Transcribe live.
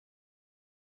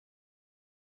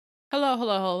Hello,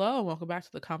 hello, hello, and welcome back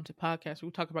to the Compton Podcast where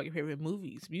we talk about your favorite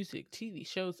movies, music, TV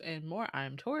shows, and more.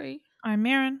 I'm Tori. I'm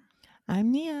Marin.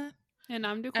 I'm Nia. And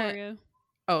I'm And Decoria.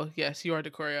 oh yes, you are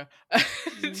Decoria.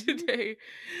 hmm Today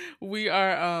we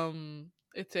are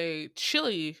it's a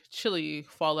chilly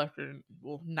fall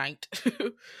night.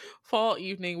 Fall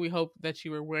evening. We hope that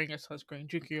you are wearing your sunscreen,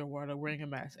 drinking your water, wearing a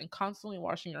mask, and constantly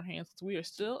washing your hands because we are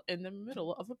still in the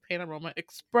middle of a panorama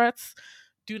express.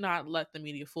 Do not let the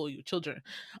media fool you, children.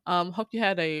 Hope you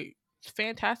had a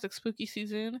fantastic spooky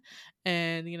season,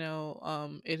 and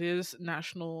it is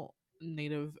National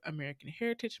Native American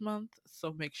Heritage Month,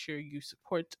 so make sure you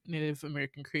support Native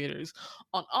American creators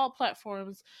on all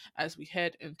platforms as we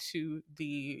head into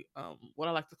the what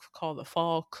I like to call the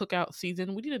fall cookout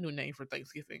season. We need a new name for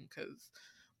Thanksgiving because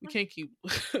we can't keep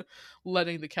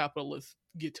letting the capitalists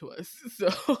get to us. So,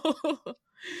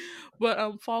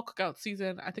 but fall cookout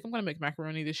season. I think I'm gonna make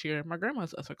macaroni this year. My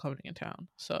grandma's us are coming in town,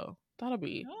 so that'll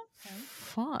be Okay.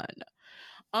 fun.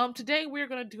 Today we're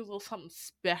gonna do a little something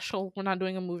special. We're not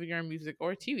doing a movie or a music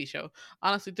or a TV show.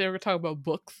 Honestly, today we're talking about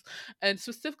books and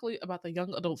specifically about the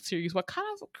young adult series. What kind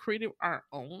of created our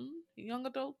own young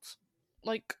adult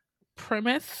like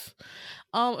premise.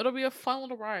 It'll be a fun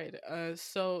little ride.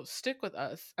 So stick with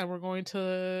us, and we're going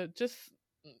to just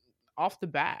off the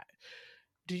bat.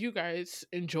 Do you guys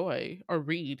enjoy or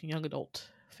read young adult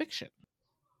fiction?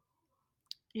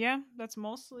 Yeah, that's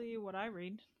mostly what I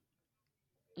read.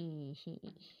 hmm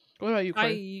What about you,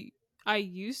 Corey? I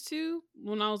used to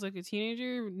when I was like a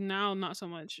teenager. Now, not so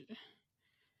much.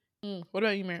 What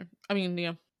about you, Mary? I mean,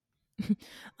 yeah.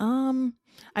 Um,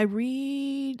 I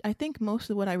read. I think most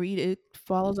of what I read it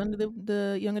falls under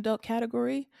the young adult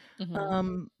category.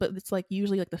 hmm But it's like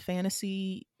usually like the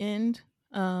fantasy end,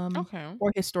 Okay.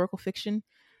 or historical fiction.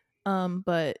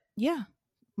 But yeah,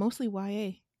 mostly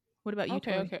YA. What about you,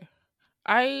 Okay. Tori? Okay.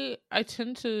 I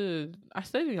tend to I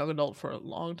stayed a young adult for a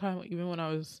long time, even when I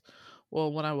was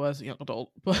a young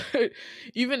adult. But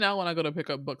even now when I go to pick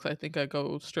up books, I think I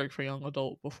go straight for young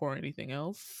adult before anything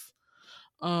else.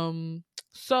 Um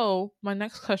so my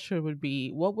next question would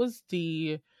be what was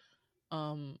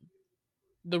um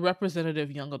the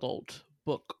representative young adult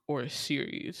book or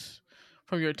series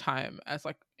from your time as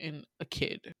like in a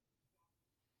kid?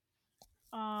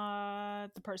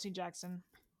 The Percy Jackson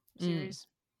Mm. series.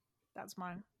 That's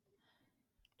mine.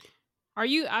 Are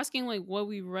you asking like what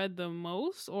we read the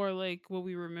most, or like what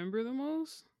we remember the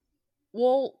most?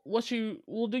 Well,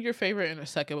 we'll do your favorite in a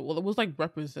second, but it was like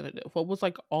representative. What was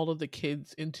like all of the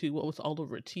kids into? What was all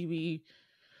over TV?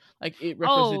 Like it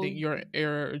representing Oh, your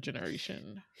era or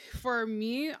generation. for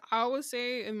me, I would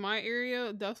say in my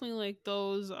area, definitely like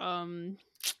those.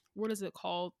 What is it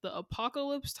called? The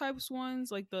apocalypse types ones,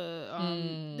 like the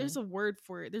Mm, There's a word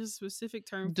for it. There's a specific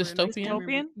term for it, and I can't dystopian.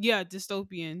 remember. Dystopian? Yeah,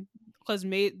 dystopian. Because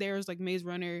there's like Maze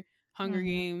Runner, Hunger Mm-hmm.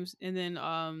 Games, and then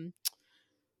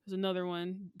there's another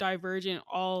one, Divergent,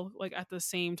 all like at the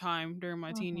same time during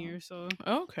my teen Mm-hmm. years. So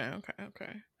Okay, okay,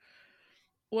 okay.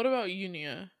 What about you,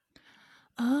 Nia?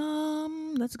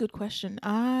 That's a good question.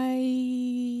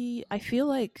 I feel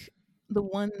like the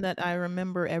one that I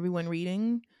remember everyone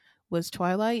reading was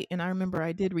Twilight, and I remember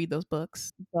I did read those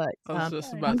books, but I was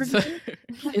just about to Hunger say.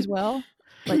 Games as well.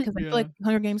 Like, because I feel like Yeah.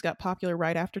 Hunger Games got popular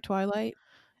right after Twilight,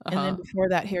 Uh and then huh. before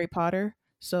that, Harry Potter.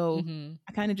 So hmm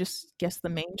I kind of just guessed the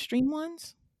mainstream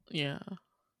ones. Yeah.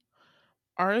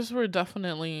 Ours were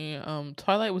definitely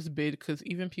Twilight was big because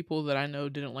even people that I know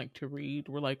didn't like to read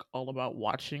were like all about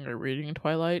watching or reading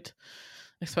Twilight.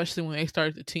 Especially when they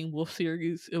started the Teen Wolf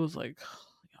series. It was like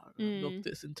y'all gonna milk mm.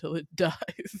 this until it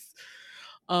dies.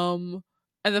 Um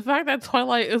and the fact that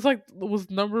Twilight is like was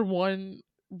number one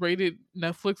rated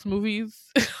Netflix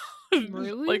movies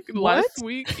Really? like What? last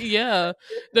week. Yeah.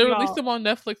 They released Y'all, them on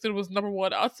Netflix and it was number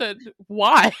one. I said,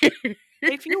 why?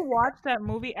 if you watch that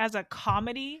movie as a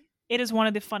comedy, it is one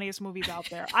of the funniest movies out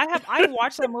there. I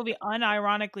watched that movie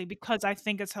unironically because I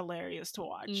think it's hilarious to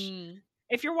watch. mm,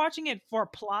 If you're watching it for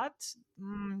plot,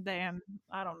 then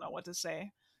I don't know what to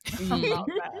say mm. about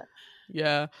that.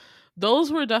 Yeah,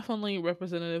 those were definitely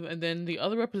representative. And then the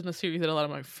other representative series that a lot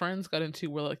of my friends got into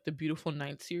were like the Beautiful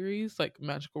Night series, like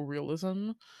magical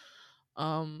realism.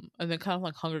 And then kind of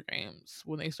like Hunger Games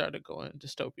when they started going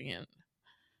dystopian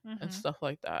and Hmm. stuff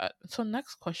like that. So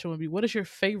next question would be, what is your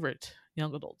favorite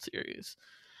young adult series?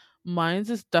 Mine's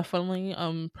is definitely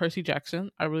Percy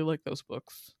Jackson. I really like those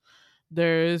books.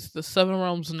 There's the Seven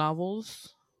Realms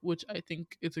novels, which I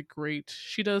think is a great.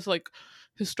 She does like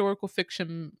historical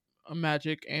fiction,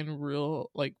 magic, and real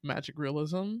like magic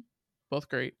realism, both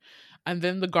great. And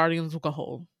then the Guardians of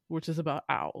Gahul, which is about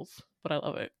owls, but I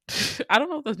love it. I don't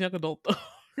know if that's young adult though.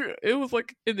 It was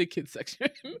like in the kids section.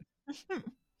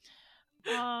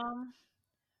 Um,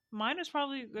 Mine is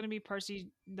probably going to be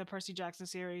the Percy Jackson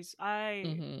series.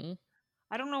 Mm-hmm.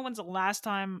 I don't know when's the last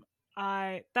time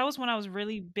that was when I was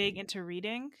really big into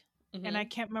reading, and I Mm-hmm.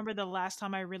 can't remember the last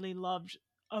time I really loved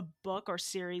a book or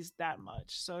series that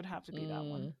much. So it'd have to be that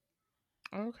one.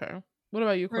 Mm. Okay. What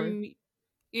about you, For Corey? me,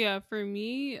 yeah, for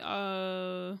me,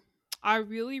 I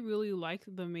really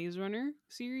liked the Maze Runner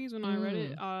series when I read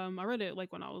it. Mm. I read it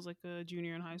like when I was like a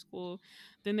junior in high school.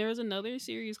 Then there was another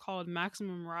series called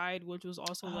Maximum Ride, which was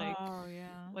also Oh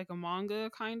yeah. like a manga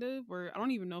kind of, or I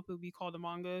don't even know if it would be called a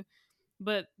manga,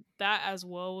 but that as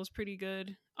well was pretty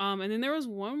good. And then there was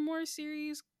one more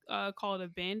series called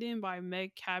Abandoned by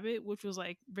Meg Cabot, which was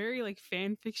like very like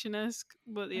fan fiction esque,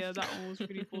 but yeah, that one was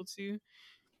pretty cool too.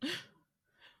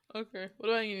 Okay. What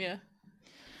about you, Nia?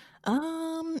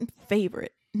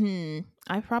 Favorite.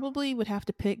 I probably would have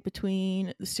to pick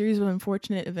between the series of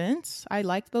unfortunate events. I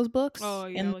liked those books Oh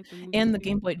yeah, I like the movie and the too.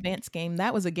 Game Boy Advance game.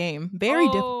 That was a game. Very Oh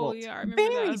difficult. yeah, I remember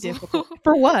that Very as difficult. well.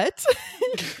 For what?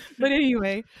 But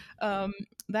anyway,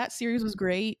 that series was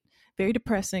great. Very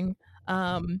depressing.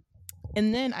 Um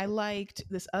and then I liked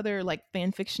this other like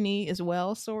fan fictiony as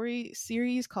well story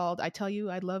series called I Tell You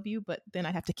I Love You, but then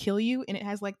I have to kill you. And it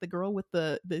has like the girl with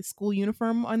the school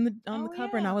uniform on the Oh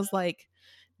cover. And I yeah. was like,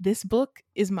 this book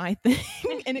is my thing.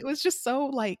 And it was just so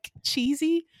like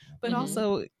cheesy, but Mm-hmm.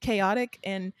 also chaotic.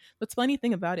 And what's funny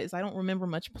thing about it is I don't remember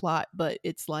much plot, but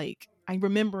it's like I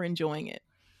remember enjoying it.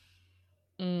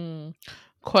 Mm.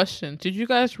 Question: did you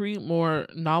guys read more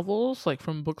novels, like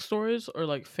from bookstores, or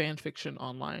like fan fiction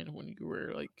online when you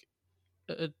were like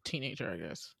a teenager? I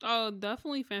guess. Oh,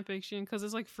 definitely fan fiction because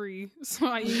it's like free,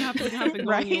 so you don't have to go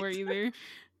Right? anywhere either.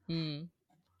 Mm.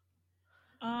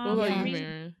 What about For Yeah. you, me,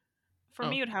 Mary? for Oh.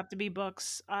 me, it would have to be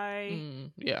books.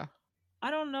 Yeah. I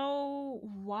don't know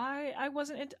why I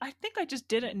wasn't into, I think I just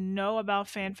didn't know about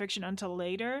fan fiction until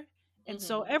later. And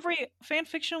so Mm-hmm. every fan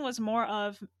fiction was more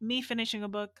of me finishing a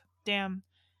book. Damn,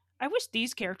 I wish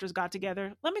these characters got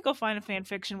together. Let me go find a fan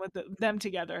fiction with them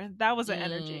together. That was the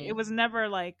energy. It Mm. was never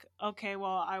like, okay,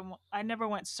 well, I never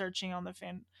went searching on the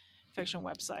fan fiction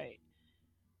website,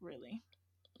 really.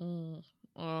 Mm.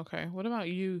 Okay. What about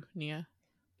you, Nia?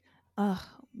 Uh,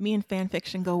 Me and fan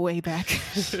fiction go way back.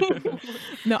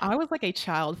 No, I was like a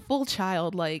child, full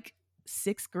child, like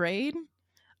sixth grade.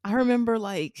 I remember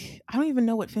like I don't even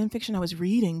know what fan fiction I was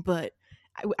reading, but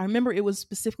I remember it was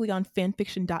specifically on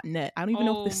fanfiction.net. I don't even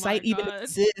know if the Oh my site even god,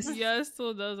 exists. yeah, it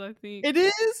still does. I think It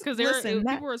is. because Listen, that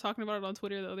people were talking about it on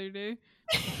Twitter the other day.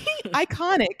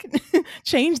 iconic.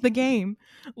 Changed the game.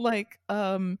 Like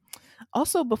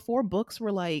also before books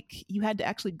were like you had to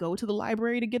actually go to the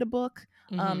library to get a book.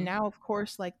 Mm-hmm. Now of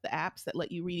course like the apps that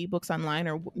let you read ebooks online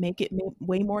or make it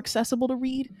way more accessible to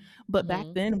read, but back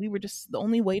Mm-hmm. then we were just the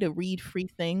only way to read free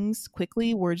things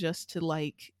quickly were just to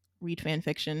like read fan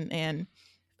fiction. And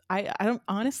I don't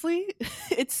honestly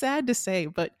it's sad to say,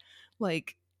 but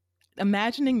like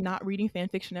imagining not reading fan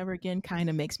fiction ever again kind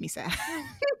of makes me sad.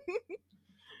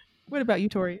 What about you,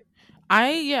 Tori?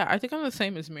 I think I'm the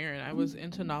same as Marion. I was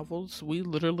into novels. We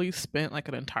literally spent like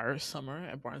an entire summer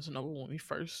at Barnes and Noble when we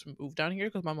first moved down here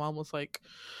because my mom was like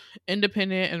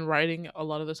independent and writing a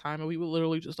lot of the time, and we would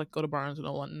literally just like go to Barnes and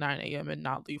Noble at 9 a.m. and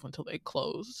not leave until they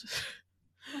closed.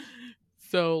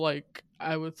 So like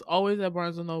I was always at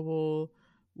Barnes and Noble.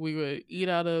 We would eat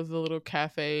out of the little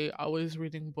cafe, always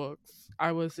reading books.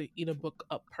 I was a eat a book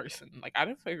up person. Like I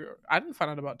didn't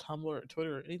find out about Tumblr or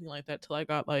Twitter or anything like that till I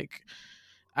got like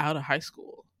out of high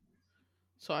school.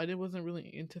 So wasn't really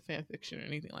into fan fiction or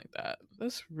anything like that.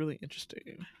 That's really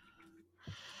interesting.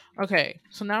 Okay,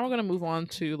 so now we're gonna move on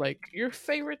to like your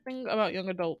favorite thing about young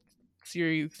adult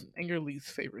series and your least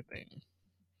favorite thing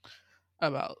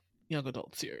about young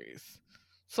adult series.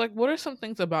 So like what are some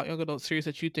things about young adult series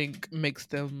that you think makes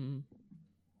them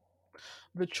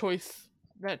the choice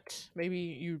that maybe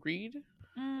you read?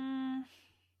 Mm,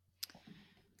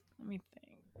 let me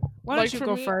think. Why Like don't you for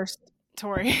go me, first,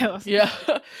 Tori? yeah.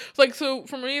 Like so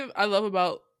for me I love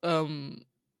about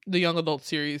the young adult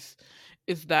series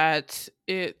is that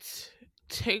it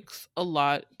takes a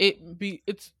lot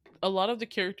it's a lot of the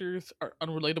characters are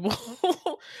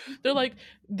unrelatable.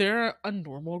 They're a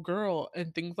normal girl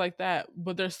and things like that,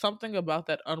 but there's something about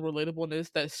that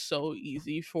unrelatableness that's so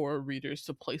easy for readers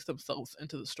to place themselves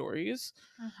into the stories.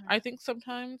 I Mhm. think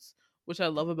sometimes, which I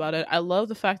love about it. I love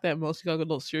the fact that most young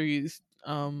adult series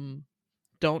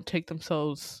don't take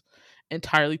themselves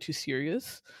entirely too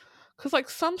serious. Cause like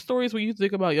some stories when you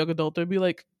think about young adult, they'd be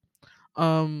like,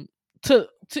 um, to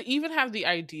even have the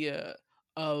idea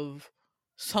of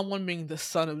someone being the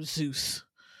son of Zeus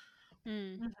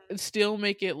Mm. and still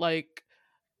make it like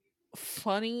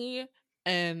funny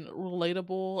and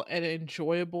relatable and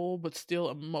enjoyable, but still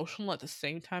emotional at the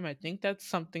same time. I think that's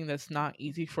something that's not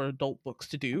easy for adult books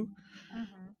to do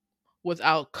Mm-hmm.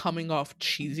 without coming off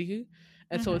cheesy.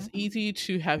 And so Mm-hmm. it's easy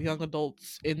to have young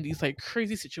adults in these like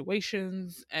crazy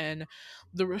situations, and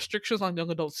the restrictions on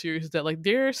young adult series is that like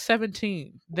they're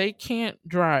 17, they can't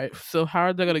drive, so how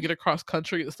are they going to get across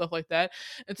country and stuff like that.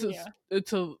 And Yeah.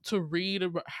 to read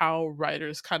about how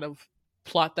writers kind of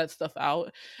plot that stuff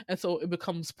out, and so it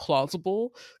becomes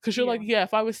plausible, because you're Yeah. like, yeah,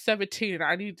 if I was 17 and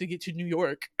I needed to get to New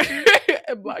York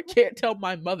and I can't tell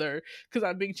my mother because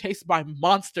I'm being chased by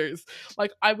monsters,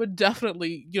 like I would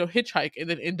definitely, hitchhike and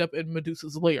then end up in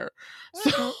Medusa's lair.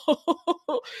 So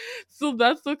so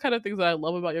that's the kind of things that I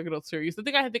love about young adult series. The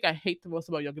thing I think I hate the most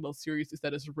about young adult series is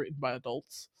that it's written by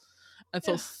adults. And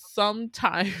so Yeah.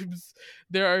 sometimes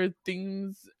there are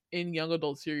things in young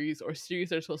adult series or series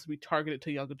that are supposed to be targeted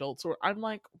to young adults where I'm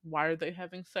like, why are they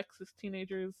having sex as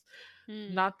teenagers?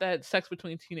 Not that sex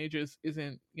between teenagers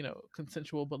isn't,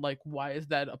 consensual, but like, why is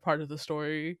that a part of the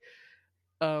story?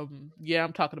 Yeah,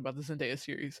 I'm talking about the Zendaya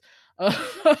series.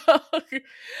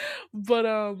 But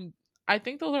I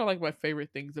think those are like my favorite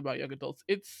things about young adults.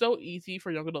 It's so easy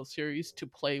for young adult series to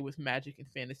play with magic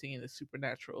and fantasy and the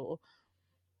supernatural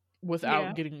without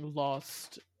Yeah. getting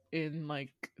lost in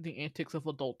like the antics of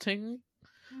adulting,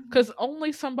 Mm-hmm. because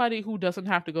only somebody who doesn't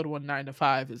have to go to a 9 to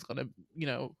 5 is gonna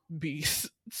be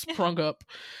sprung up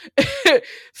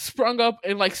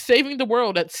and like saving the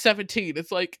world at 17.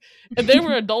 It's like, if they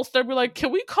were adults, they'd be like,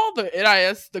 can we call the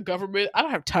NIS the government? I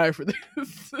don't have time for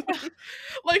this.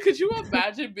 Like, could you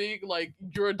imagine being like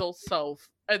your adult self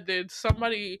and then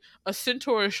a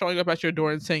centaur is showing up at your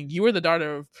door and saying, you are the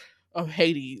daughter of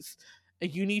Hades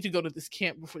and you need to go to this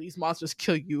camp before these monsters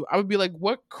kill you? I would be like,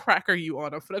 what crack are you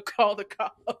on? I'm gonna call the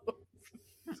cops.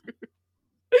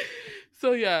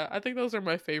 So yeah, I think those are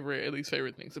my at least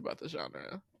favorite things about the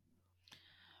genre.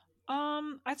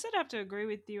 I'd say I have to agree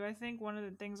with you. I think one of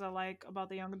the things I like about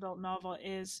the young adult novel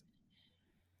is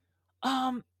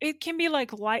it can be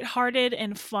like lighthearted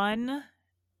and fun,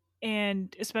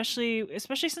 and especially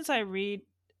since I read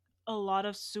a lot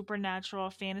of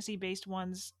supernatural fantasy based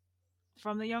ones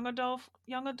from the young adult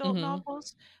Mm-hmm.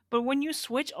 novels. But when you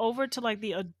switch over to like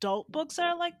the adult books that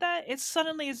are like that, it's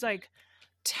like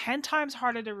 10 times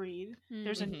harder to read.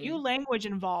 There's a new Mm-hmm. language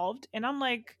involved, and I'm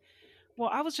like, well,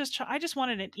 I just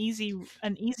wanted an easy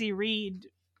read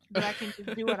that I can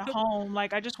just do at home.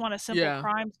 Like I just want a simple Yeah.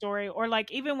 crime story, or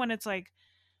like even when it's like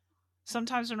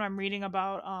sometimes when I'm reading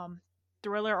about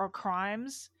thriller or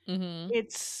crimes, Mm-hmm.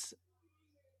 it's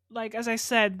like, as I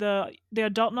said, the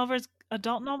adult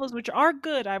novels which are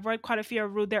good. I've read quite a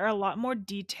few. They're a lot more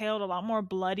detailed, a lot more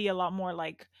bloody, a lot more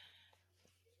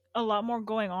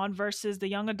going on, versus the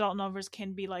young adult novels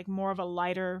can be like more of a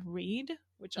lighter read,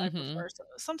 which I Mm-hmm. prefer. So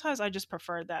sometimes I just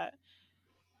prefer that.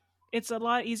 It's a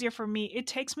lot easier for me. It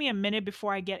takes me a minute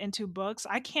before I get into books.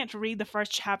 I can't read the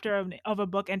first chapter of a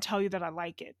book and tell you that I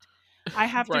like it. I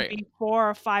have to Right. be 4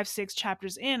 or 5, 6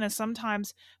 chapters in, and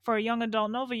sometimes for a young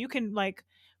adult novel, you can like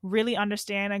really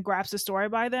understand and grasp the story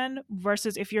by then.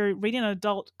 Versus if you're reading an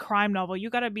adult crime novel, you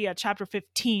got to be at chapter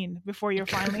 15 before you're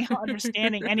finally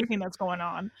understanding anything that's going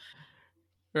on.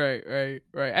 Right, right,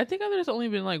 right. I think there's only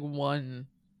been like one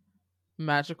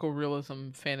magical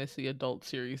realism fantasy adult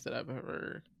series that I've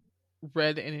ever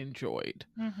read and enjoyed.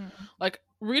 Mm-hmm. Like,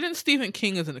 reading Stephen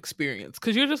King is an experience,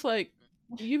 because you're just like,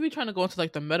 you be trying to go into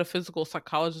like the metaphysical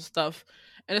psychologist stuff,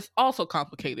 and it's also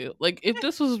complicated. Like, if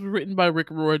this was written by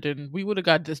Rick Riordan, we would have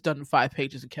got this done in 5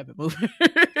 pages and kept it moving.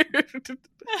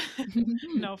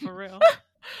 No, for real.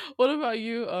 What about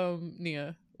you,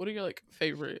 Nia? What are your like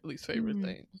least favorite Mm.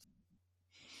 things?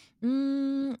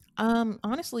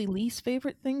 Honestly, least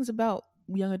favorite things about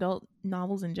young adult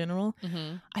novels in general.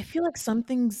 Mm-hmm. I feel like some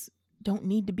things don't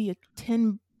need to be a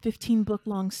 10, 15 book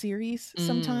long series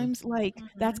sometimes. Like,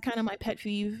 that's kind of my pet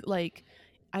peeve. Like,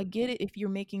 I get it if you're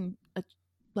making a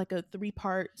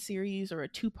 3-part series or a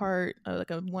 2-part, like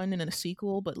a one and a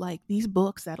sequel, but like these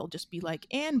books that'll just be like,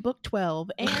 and book 12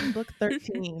 and book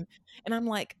 13, and I'm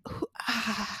like,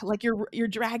 like you're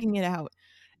dragging it out.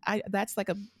 That's like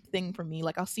a thing for me.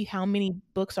 Like, I'll see how many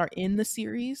books are in the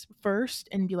series first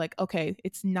and be like, okay,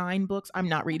 it's 9 books, I'm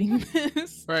not reading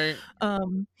this. Right.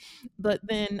 But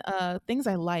then things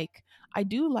I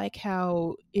do like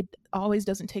how it always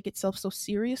doesn't take itself so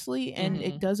seriously, and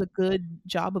it does a good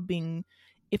job of being,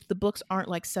 if the books aren't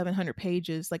like 700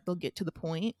 pages, like they'll get to the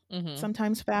point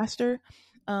sometimes faster.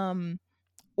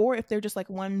 Or if they're just like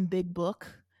one big book,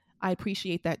 I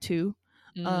appreciate that too.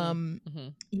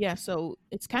 Yeah, so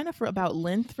it's kind of for about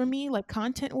length for me, like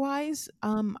content wise.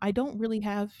 I don't really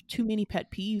have too many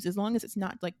pet peeves as long as it's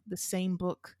not like the same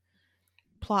book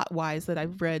plot wise that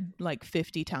I've read like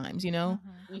 50 times, you know.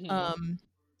 Mhm.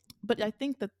 But I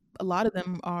think that a lot of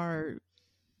them are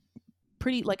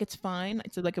pretty, like, it's fine.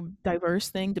 It's like a diverse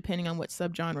thing depending on what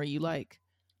subgenre you like.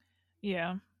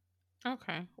 Yeah.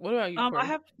 Okay. What about you, I Corey?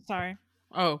 have sorry.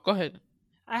 Oh, go ahead.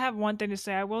 I have one thing to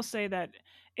say. I will say that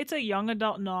it's a young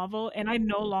adult novel, and I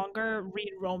no longer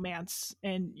read romance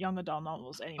in young adult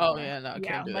novels Oh anymore. yeah, no, I Yeah,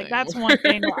 can't do like that that's anymore. one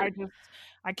thing where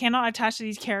I cannot attach to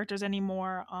these characters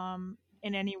anymore,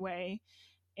 in any way,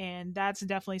 and that's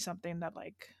definitely something that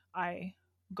like I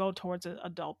go towards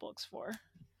adult books for.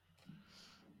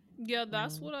 Yeah,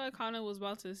 that's Mm. what I kind of was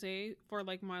about to say for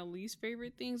like my least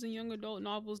favorite things in young adult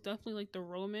novels. Definitely like the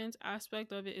romance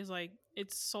aspect of it is like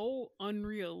it's so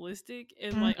unrealistic,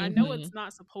 and like I know Mhm. it's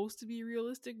not supposed to be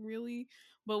realistic really,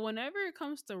 but whenever it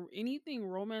comes to anything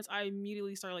romance, I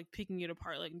immediately start like picking it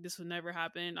apart. Like this would never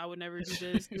happen. I would never do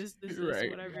this, Right.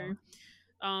 whatever.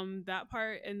 That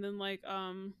part, and then like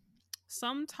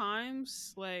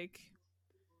sometimes like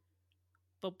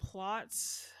the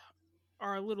plots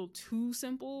are a little too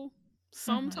simple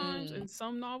sometimes Mm. in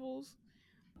some novels.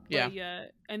 Yeah. But yeah,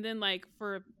 and then like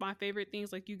for my favorite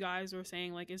things, like you guys were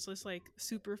saying, like it's just like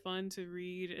super fun to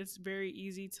read. It's very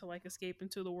easy to like escape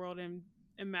into the world and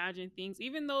imagine things,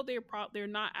 even though they're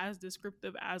not as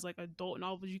descriptive as like adult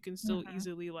novels. You can still Mhm.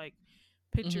 easily like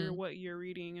picture Mhm. what you're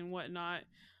reading and whatnot.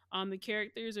 The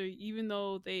characters are, even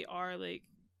though they are like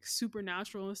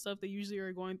supernatural and stuff, they usually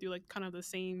are going through like kind of the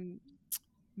same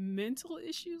mental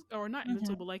issues, or not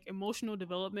mental, Mhm. but like emotional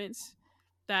developments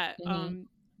that Mhm.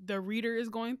 the reader is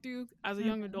going through as a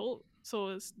young Mhm. adult. So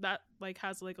it's that like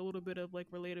has like a little bit of like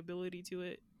relatability to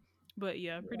it. But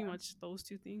yeah, pretty Yeah. much those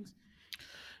two things.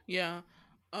 Yeah.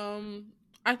 Um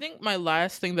I think my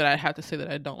last thing that I have to say that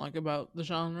I don't like about the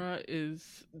genre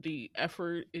is the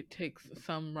effort it takes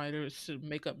some writers to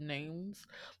make up names.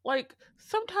 Like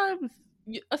sometimes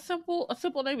a simple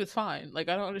name is fine. Like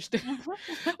I don't understand.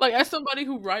 Like as somebody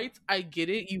who writes, I get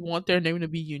it. You want their name to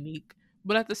be unique.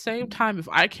 But at the same time, if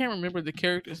I can't remember the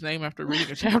character's name after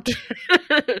reading a chapter,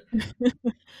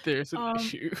 there's an Um,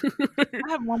 issue. I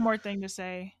have one more thing to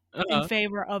say in uh,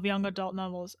 favor of young adult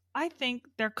novels. I think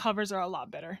their covers are a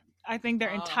lot better. I think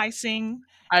they're uh, enticing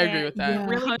I and agree with that. Yeah.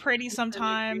 really 100% pretty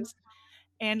agree. sometimes.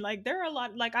 And like there are a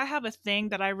lot, like I have a thing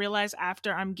that I realized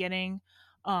after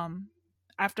um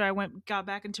after I got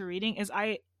back into reading is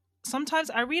I sometimes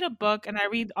I read a book and I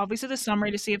read obviously the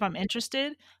summary to see if I'm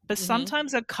interested, but Hmm.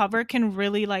 sometimes a cover can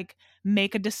really like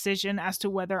make a decision as to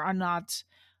whether or not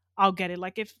I'll get it.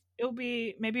 Like if it'll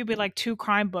be like two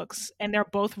crime books and they're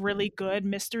both really good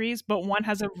mysteries, but one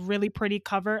has a really pretty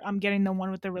cover, I'm getting the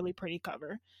one with the really pretty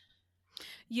cover.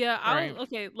 Yeah, I was Right.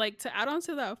 okay. Like to add on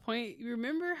to that point, you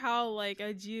remember how like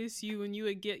at GSU when you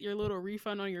would get your little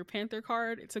refund on your Panther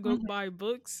card to go Mhm, buy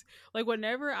books? Like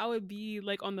whenever I would be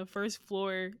like on the first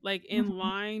floor, like in mhm.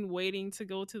 line waiting to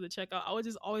go to the checkout, I would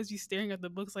just always be staring at the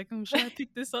books like, should I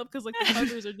pick this up? Because like the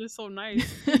covers are just so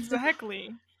nice.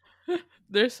 Exactly.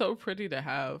 They're so pretty to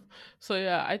have. So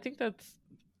yeah, I think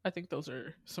those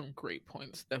are some great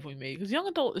points definitely made because young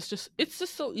adult is just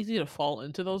so easy to fall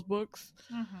into those books.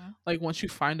 Mhm. Like once you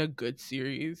find a good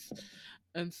series,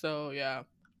 and so yeah.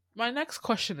 My next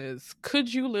question is: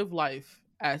 could you live life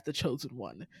as the chosen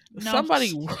one? No.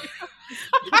 Somebody,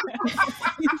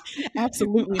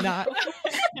 Absolutely not.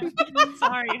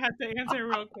 Sorry, had to answer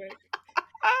real quick.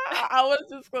 I was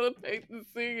just gonna paint the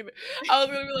scene. I was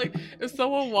gonna be like, if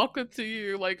someone walked up to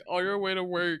you like on your way to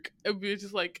work and be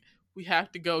just like, "We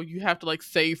have to go. You have to like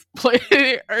save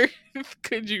planet Earth."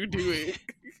 Could you do it?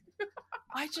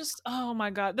 I just oh my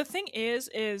god. The thing is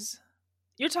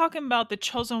you're talking about the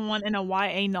chosen one in a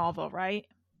YA novel, right?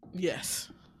 Yes.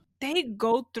 They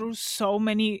go through so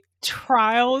many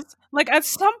trials. Like at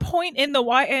some point in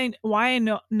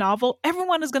the novel,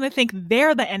 everyone is going to think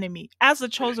they're the enemy as the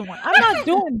chosen one. I'm not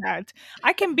doing that.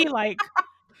 I can be like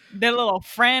their little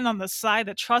friend on the side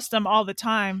that trusts them all the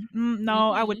time.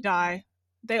 No, I would Hmm. die.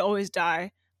 They always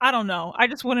die. I don't know. I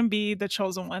just wouldn't be the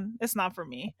chosen one. It's not for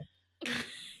me.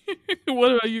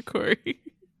 What about you, Corey?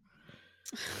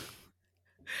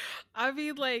 I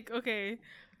mean, like, okay,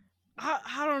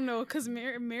 I don't know, cause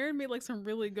Marin made like some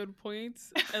really good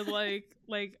points, and like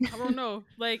I don't know,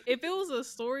 like if it was a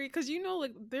story, cause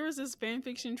like there was this fan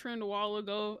fiction trend a while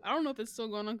ago. I don't know if it's still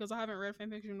going on, cause I haven't read fan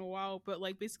fiction in a while. But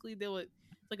like basically they would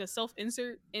like a self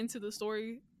insert into the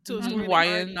story to a story Mhm. they YN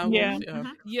already novels, Yeah. knew.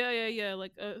 yeah. Yeah.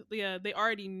 Like yeah, they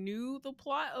already knew the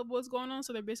plot of what's going on,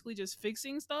 so they're basically just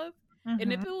fixing stuff.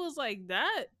 And if Hmm. it was like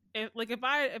that,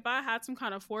 if I had some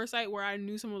kind of foresight where I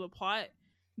knew some of the plot,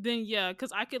 then yeah,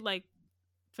 cause I could like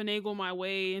finagle my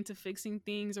way into fixing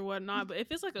things or whatnot. But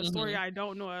if it's like a story I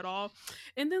don't know at all,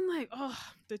 and then like, oh,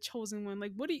 the chosen one,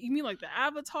 like, what do you mean, like the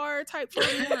Avatar type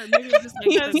chosen one, or maybe it's just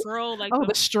like the girl, like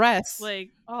the stress,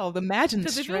 like, imagine the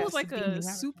because stress. If it was like a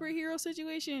superhero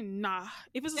situation, nah.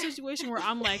 If it's a situation where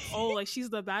I'm like, oh, like she's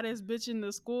the baddest bitch in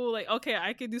the school, like, okay,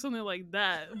 I could do something like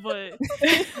that. But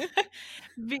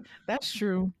that's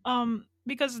true.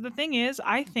 Because the thing is,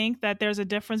 I think that there's a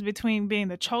difference between being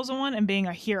the chosen one and being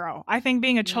a hero. I think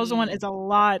being a chosen one is a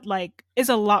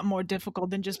lot more difficult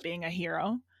than just being a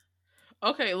hero.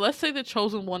 Okay, let's say the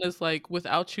chosen one is like,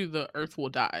 without you, the earth will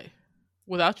die.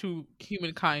 Without you,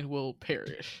 humankind will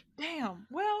perish. Damn.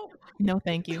 Well, no,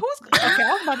 thank you. Okay,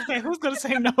 I was about to say, who's gonna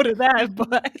say no to that?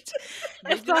 But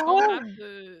it's the whole.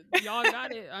 Y'all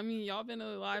got it. I mean, y'all been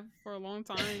alive for a long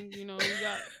time. You know, we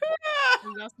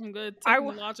got some good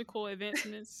technological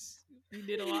advancements. We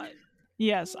did a lot.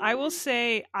 Yes, I would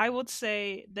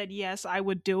say that yes, I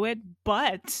would do it,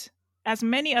 but as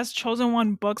many as chosen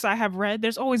one books I have read,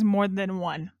 there's always more than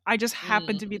one. I just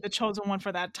happen to be the chosen one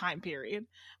for that time period.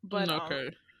 But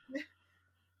okay.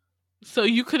 So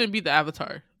you couldn't be the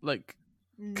Avatar? Like,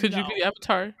 could you be the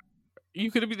Avatar?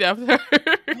 You couldn't be the Avatar?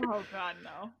 Oh God,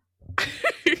 no.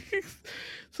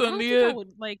 So Nia,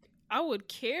 I would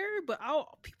care, but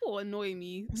people annoy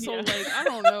me. So like, I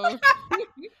don't know.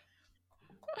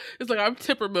 It's like, I'm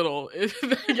temperamental.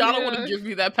 Y'all don't want to give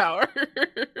me that power.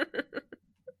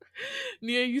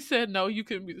 Nia, you said no, you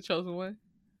couldn't be the chosen one.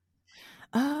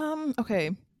 Okay.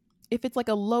 If it's like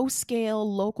a low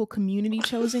scale local community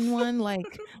chosen one,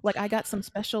 like I got some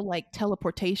special like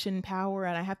teleportation power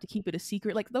and I have to keep it a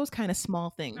secret, like those kind of small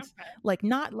things. Okay. Like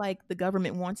not like the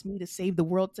government wants me to save the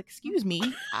world. It's like, excuse me,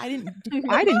 I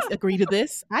didn't agree to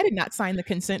this. I did not sign the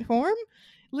consent form.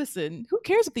 Listen, who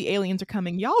cares if the aliens are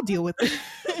coming? Y'all deal with it.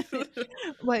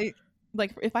 like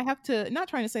if I have to, not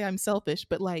trying to say I'm selfish,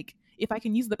 but like if I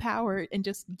can use the power and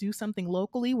just do something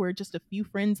locally where just a few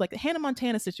friends, like the Hannah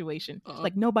Montana situation,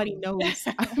 like nobody knows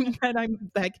that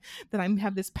I'm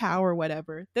have this power or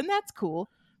whatever, then that's cool.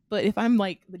 But if I'm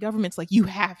like, the government's like, you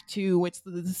have to, it's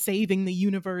the saving the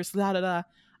universe, I'd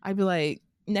be like,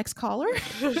 next caller.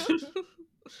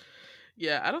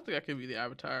 Yeah, I don't think I could be the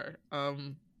Avatar.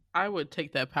 I would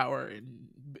take that power and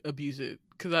abuse it,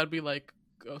 because I'd be like,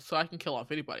 so I can kill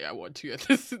off anybody I want to at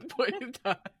this point in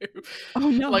time.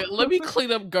 Oh no! Like, let me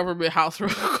clean up government house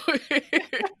real quick.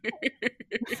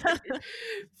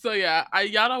 So yeah,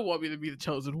 y'all don't want me to be the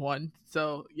chosen one.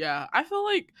 So yeah, I feel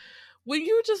like when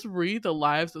you just read the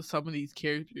lives of some of these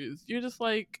characters, you're just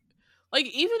like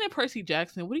even in Percy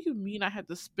Jackson, what do you mean I had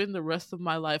to spend the rest of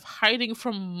my life hiding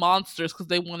from monsters because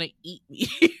they want to eat me?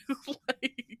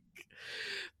 Like,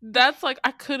 that's like,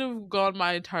 I could have gone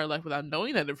my entire life without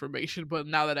knowing that information, but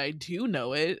now that I do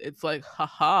know it, it's like,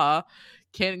 haha,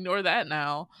 can't ignore that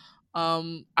now.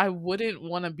 I wouldn't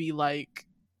want to be like,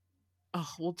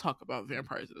 we'll talk about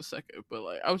vampires in a second, but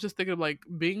like, I was just thinking of like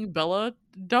being Bella.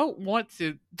 Don't want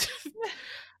to.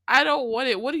 I don't want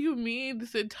it. What do you mean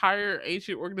this entire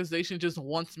ancient organization just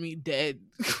wants me dead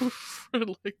for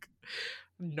like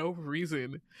no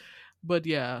reason? But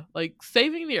yeah, like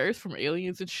saving the earth from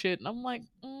aliens and shit, and I'm like,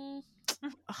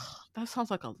 that sounds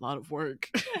like a lot of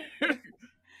work.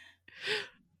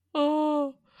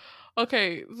 Oh,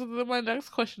 okay. So then my next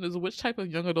question is, which type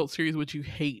of young adult series would you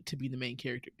hate to be the main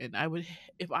character? And I would,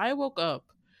 if I woke up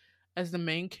as the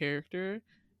main character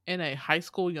in a high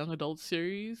school young adult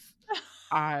series,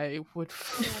 I would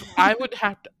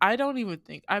have to. I don't even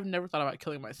think, I've never thought about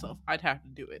killing myself. I'd have to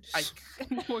do it.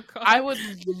 I would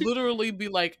literally be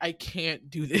like, I can't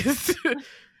do this.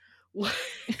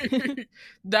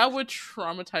 That would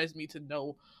traumatize me to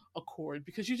no accord,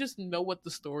 because you just know what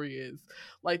the story is.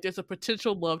 Like, there's a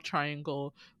potential love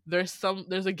triangle. There's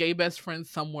a gay best friend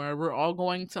somewhere. We're all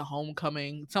going to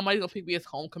homecoming. Somebody's gonna pick me as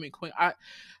homecoming queen. I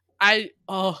hate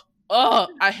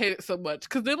it so much,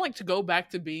 because then, like, to go back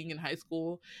to being in high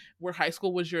school, where high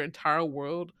school was your entire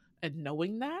world, and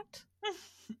knowing that,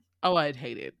 I'd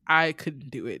hate it. I couldn't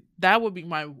do it. That would be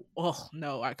my,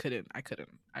 no, I couldn't.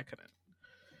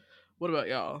 What about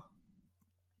y'all?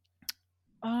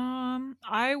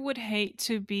 I would hate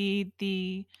to be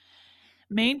the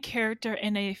main character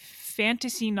in a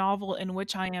fantasy novel in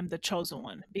which I am the chosen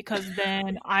one, because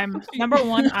then I'm number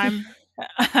one,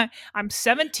 I'm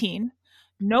 17.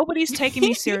 Nobody's taking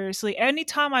me seriously.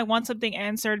 Anytime I want something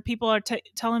answered, people are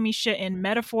telling me shit in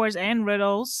metaphors and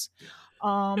riddles.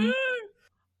 And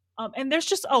there's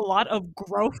just a lot of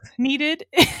growth needed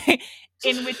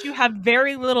in which you have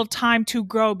very little time to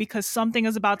grow because something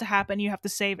is about to happen. You have to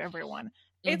save everyone.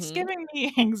 It's giving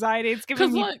me anxiety. It's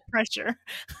giving me pressure.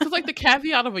 Because, like, the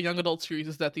caveat of a young adult series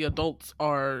is that the adults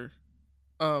are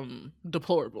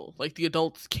deplorable. Like the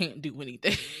adults can't do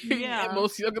anything Yeah. in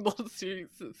most young adult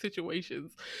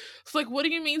situations. It's like, what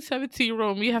do you mean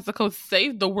 17-year-old me has to come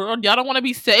save the world? Y'all don't want to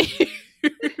be saved?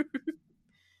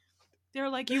 They're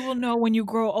like, you will know when you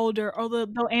grow older, or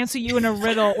they'll answer you in a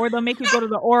riddle, or they'll make you go to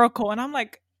the oracle. And I'm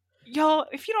like, y'all,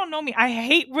 if you don't know me, I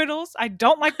hate riddles. I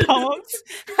don't like poems.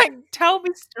 Like, tell me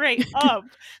straight up.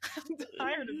 I'm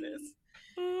tired of this.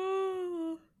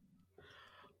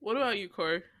 What about you,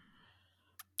 Corey?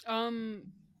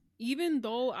 Even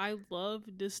though I love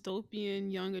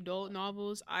dystopian young adult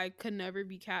novels, I could never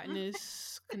be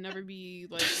Katniss, could never be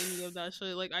like any of that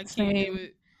shit. Like I can't do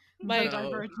it. Like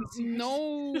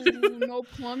no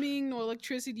plumbing, no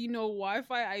electricity, no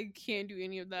Wi-Fi. I can't do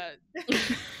any of that.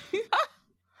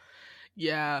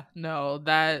 Yeah, no,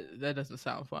 that doesn't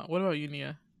sound fun. What about you,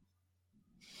 Nia?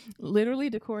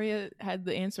 Literally, Decoria had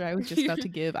the answer I was just about to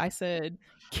give. I said,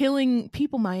 killing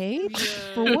people my age?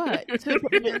 Yeah. For what? Because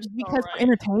right. for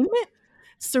entertainment?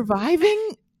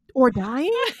 Surviving or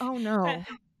dying? Oh, no.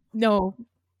 No.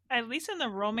 At least in the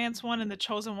romance one and the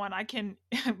chosen one, I can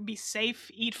be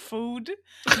safe, eat food,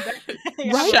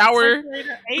 Right? Shower.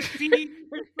 AC.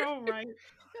 You're so right.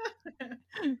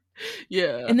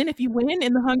 Yeah. And then if you win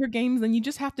in the Hunger Games, then you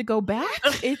just have to go back.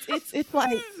 It's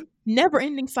like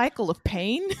never-ending cycle of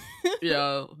pain.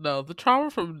 Yeah, no, the trauma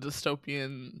from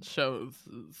dystopian shows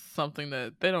is something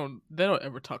that they don't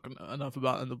ever talk enough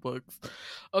about in the books.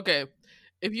 Okay,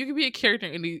 if you could be a character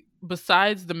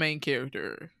besides the main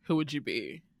character, who would you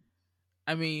be?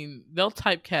 I mean, they'll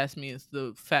typecast me as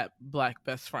the fat black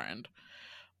best friend,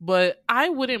 but I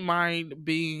wouldn't mind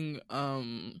being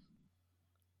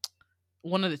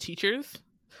one of the teachers,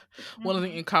 one of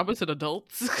the incompetent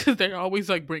adults, because they always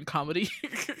like bring comedy.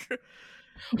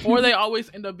 Or they always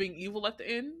end up being evil at the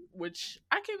end, which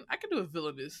I can do a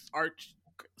villainous arch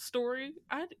story.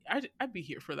 I'd be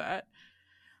here for that.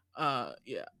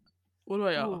 Yeah. What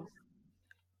about y'all? Ooh.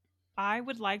 I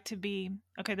would like to be,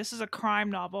 okay, this is a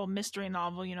crime novel, mystery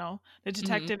novel, you know. The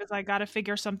detective is like, gotta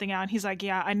figure something out. And he's like,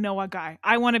 yeah, I know a guy.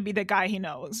 I want to be the guy he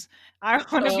knows. I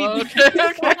want to be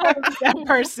that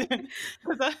person.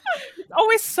 There's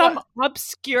always some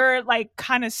obscure, like,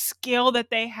 kind of skill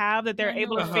that they have that they're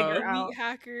able to figure out. Elite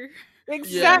hacker.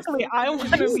 Exactly. Yes. I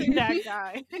want to be that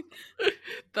guy.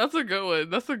 That's a good one.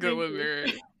 That's a good one,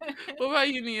 Mary. What about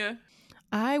you, Nia?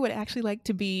 I would actually like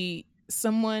to be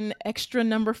someone extra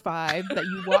number 5 that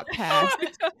you walk past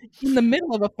in the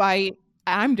middle of a fight.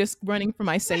 I'm just running for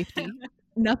my safety.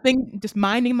 Nothing, just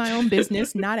minding my own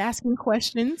business, not asking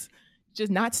questions,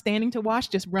 just not standing to watch,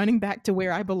 just running back to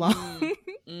where I belong.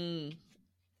 Okay,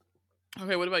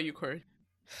 what about you, Corey?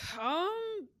 I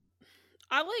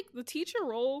like the teacher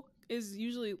role is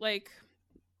usually like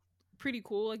pretty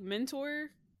cool, like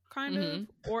mentor kind of,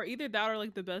 or either that or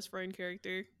like the best friend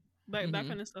character. Like that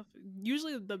kind of stuff.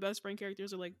 Usually the best friend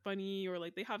characters are like funny or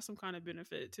like they have some kind of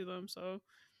benefit to them. So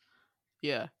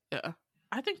yeah.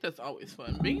 I think that's always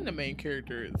fun. Being the main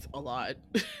character is a lot.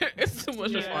 It's too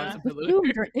much responsibility.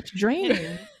 It's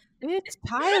draining. It's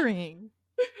tiring.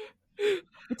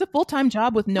 It's a full-time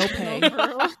job with no pay.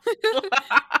 No,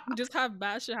 just have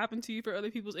bad shit happen to you for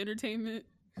other people's entertainment.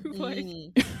 Like,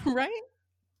 right?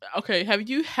 Okay, have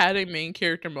you had a main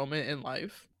character moment in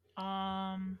life?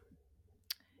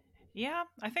 Yeah,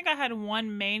 I think I had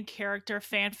one main character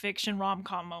fan fiction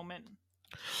rom-com moment.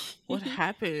 What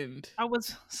happened?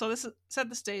 This is set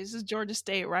the stage. This is Georgia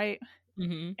State, right?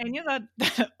 Mm-hmm. And you know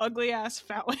that ugly ass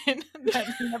fountain that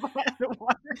never had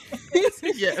water.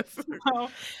 Yes. So,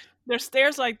 there's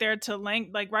stairs like there to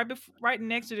right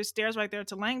next to the stairs right there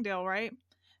to Langdale, right?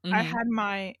 Mm-hmm. I had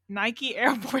my Nike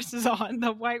Air Forces on,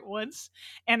 the white ones,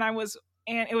 and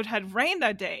it had rained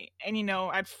that day, and you know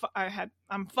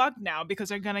I'm fucked now because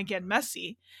they're gonna get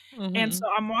messy, and so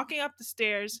I'm walking up the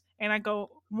stairs and I go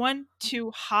 1,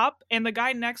 2 hop, and the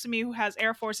guy next to me who has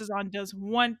Air Forces on does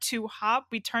 1, 2 hop.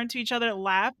 We turn to each other,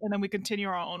 laugh, and then we continue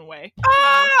our own way.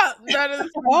 That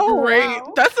is great.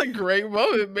 Wow. That's a great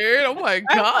moment, man. Oh my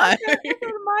god.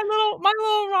 my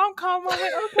little rom-com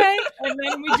moment, okay, and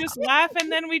then we just laugh,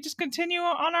 and then we just continue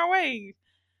on our way.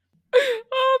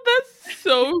 Oh, that's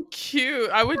so cute.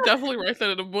 I would definitely write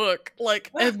that in a book.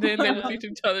 Like, and then they would see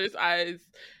each other's eyes,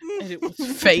 and it was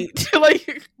fate.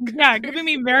 Like, yeah, giving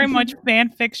me very much fan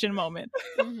fiction moment.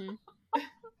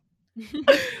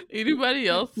 Anybody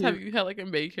else? Have you had like a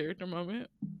main character moment?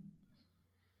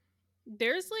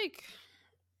 There's like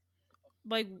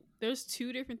like there's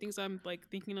two different things I'm like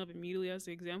thinking of immediately as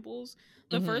examples.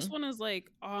 The first one is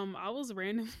like I was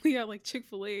randomly at like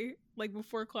Chick-fil-A like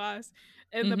before class,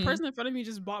 and the person in front of me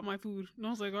just bought my food, and I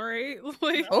was like, all right,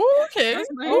 like okay, that's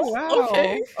nice. Oh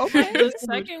wow. Okay. The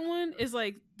second one is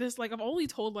like this, like I've only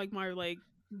told like my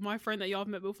friend that y'all have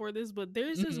met before this, but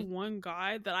there's this one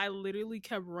guy that I literally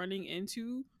kept running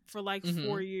into for like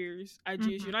 4 years at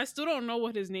GSU, and I still don't know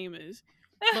what his name is,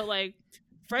 but like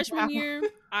freshman year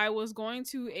I was going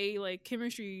to a like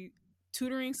chemistry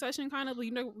tutoring session, kind of,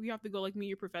 you know, you have to go like meet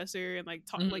your professor and like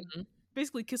talk like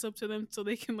basically kiss up to them so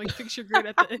they can like fix your grade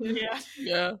at the end.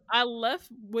 Yeah. I left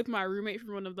with my roommate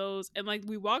from one of those, and like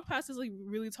we walked past this like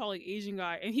really tall like Asian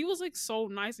guy, and he was like so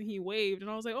nice, and he waved, and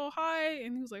I was like, oh hi,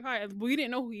 and he was like hi. We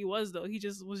didn't know who he was though. He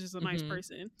just was just a nice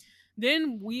person.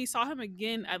 Then we saw him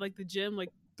again at like the gym like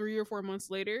 3 or 4 months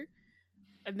later,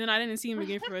 and then I didn't see him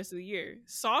again for the rest of the year.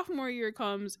 Sophomore year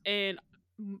comes, and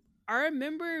I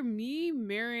remember me,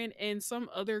 Marin, and some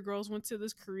other girls went to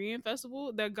this Korean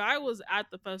festival. The guy was at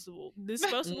the festival. This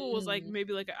festival was like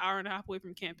maybe like an hour and a half away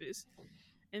from campus.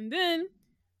 And then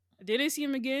I didn't see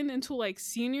him again until like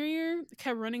senior year. I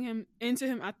kept running into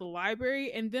him at the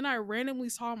library, and then I randomly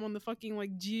saw him on the fucking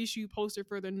like GSU poster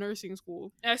for the nursing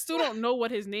school. And I still don't know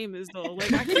what his name is though.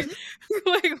 Like I can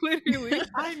like literally.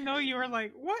 I know you were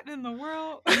like, what in the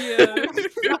world? Yeah.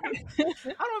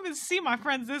 I don't even see my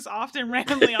friends this often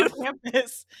randomly on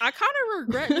campus. I kind of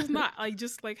regret just not like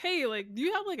just like, hey, like, do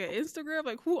you have like an Instagram?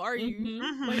 Like, who are you?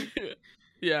 Like,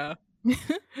 yeah.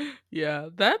 Yeah,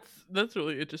 that's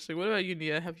really interesting. What about you,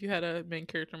 Nia? Have you had a main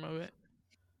character moment?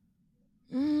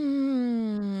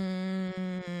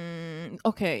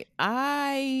 Okay.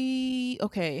 I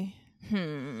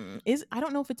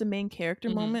don't know if it's a main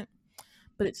character moment,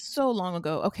 but it's so long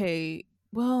ago. Okay,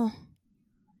 well,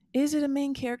 is it a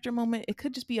main character moment? It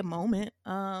could just be a moment.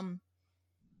 In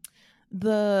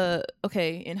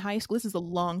high school, this is a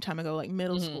long time ago, like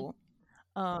middle school.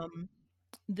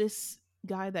 This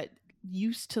guy that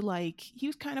used to like, he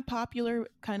was kind of popular,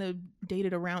 kind of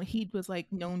dated around. He was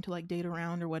like known to like date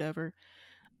around or whatever.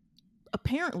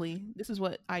 Apparently, this is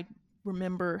what I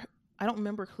remember. I don't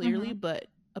remember clearly, but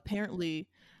apparently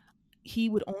he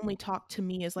would only talk to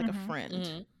me as like a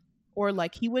friend, or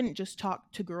like he wouldn't just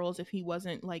talk to girls if he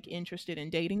wasn't like interested in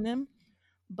dating them.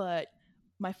 But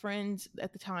my friends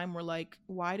at the time were like,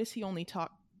 why does he only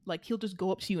talk, like he'll just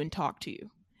go up to you and talk to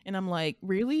you? And I'm like,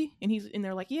 really? And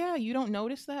they're like, yeah, you don't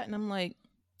notice that? And I'm like,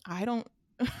 I don't,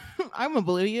 I'm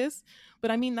oblivious.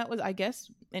 But I mean, that was, I guess,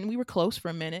 and we were close for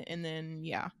a minute, and then,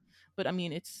 yeah. But I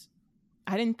mean,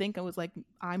 I didn't think I was like,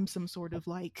 I'm some sort of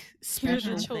like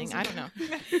special thing. I don't know.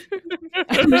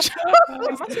 It must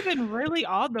have been really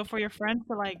odd though for your friends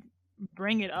to like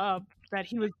bring it up that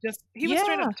he was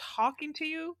straight up talking to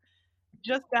you.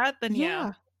 Just that, then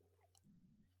yeah.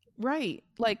 Right,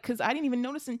 like, because I didn't even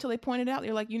notice it until they pointed out.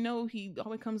 They're like, he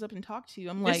always comes up and talks to you.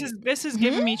 I'm like, this is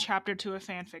giving me chapter 2 of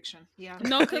fan fiction. Yeah,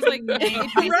 no, because like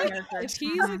if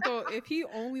he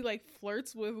only like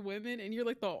flirts with women and you're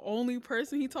like the only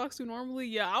person he talks to normally,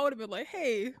 yeah, I would have been like,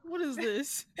 hey, what is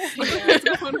this?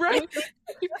 Right.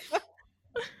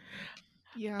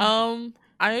 Yeah.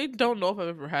 I don't know if I've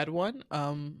ever had one.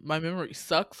 My memory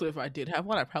sucks, so if I did have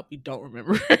one, I probably don't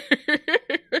remember.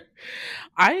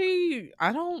 I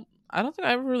don't think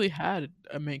I ever really had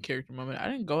a main character moment. I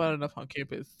didn't go out enough on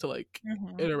campus to like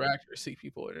interact or see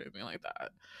people or anything like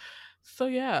that. So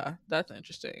yeah, that's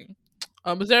interesting.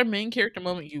 Was there a main character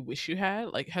moment you wish you had?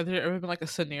 Like, has there ever been like a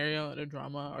scenario in a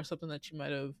drama or something that you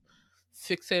might have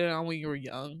fixated on when you were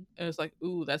young and it's like,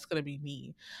 ooh, that's gonna be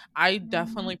me? I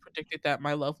definitely predicted that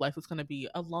my love life was gonna be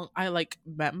I like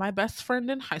met my best friend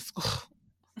in high school.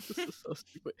 This is so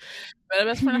stupid. Met my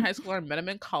best friend in high school, I met him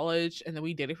in college, and then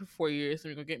we dated for 4 years, and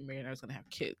we were gonna get married, and I was gonna have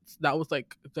kids. That was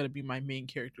like gonna be my main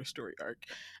character story arc.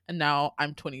 And now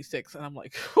I'm 26 and I'm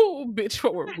like, oh bitch,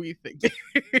 what were we thinking?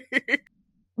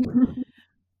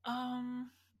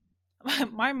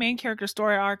 My main character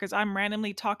story arc is I'm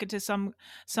randomly talking to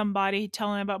somebody,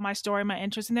 telling about my story, my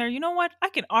interest in there. You know what? I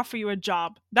can offer you a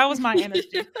job. That was my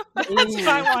energy. That's what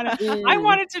I wanted. I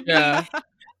wanted to be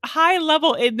high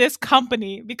level in this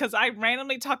company because I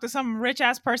randomly talked to some rich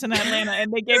ass person in Atlanta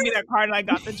and they gave me their card and I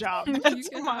got the job.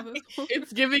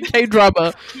 It's giving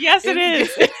K-drama. Yes, it is.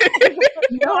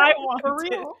 No, I want for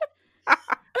real.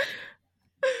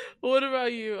 What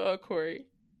about you, Corey?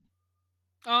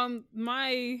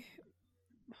 My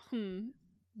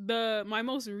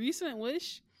most recent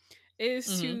wish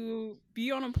is to be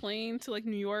on a plane to like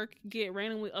New York, get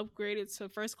randomly upgraded to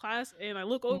first class, and I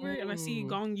look over and I see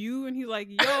Gong Yu, and he's like,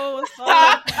 "Yo, what's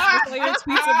up? I saw your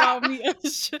tweets about me."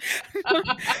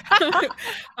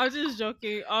 I'm just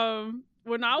joking.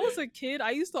 when I was a kid,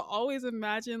 I used to always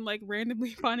imagine like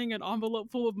randomly finding an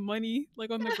envelope full of money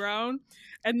like on the ground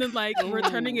and then like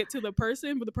returning it to the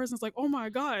person, but the person's like, "Oh my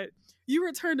god, you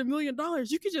returned $1 million.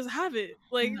 You could just have it."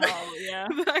 Like, Oh yeah.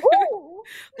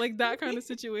 like that kind of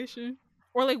situation.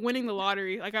 Or like winning the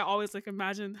lottery. Like I always like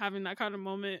imagine having that kind of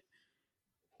moment.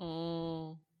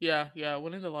 Oh, yeah.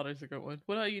 Winning the lottery is a good one.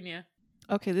 What about you, Nia?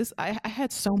 Okay, I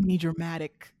had so many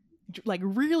dramatic, like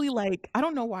really like, I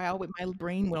don't know why my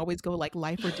brain would always go like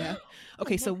life or death.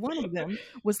 Okay, so one of them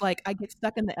was like I get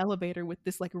stuck in the elevator with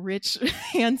this like rich,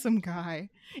 handsome guy,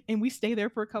 and we stay there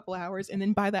for a couple hours, and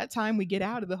then by that time we get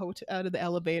out of the hotel, out of the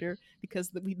elevator because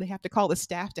they have to call the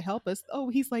staff to help us. Oh,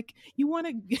 he's like, you want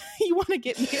to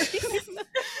get married?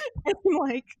 And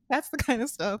like that's the kind of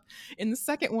stuff. And the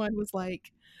second one was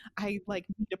like, I like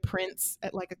meet a prince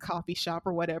at like a coffee shop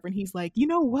or whatever, and he's like, you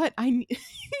know what,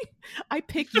 I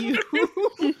pick you.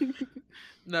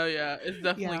 No, yeah, it's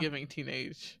definitely Yeah. giving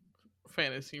teenage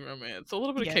fantasy romance. A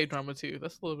little bit of Yes. K-drama too.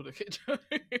 That's a little bit of K-drama.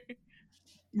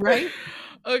 Right?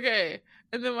 Okay.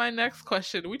 And then my next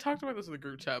question, we talked about this in the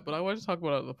group chat, but I want to talk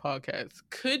about it on the podcast.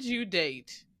 Could you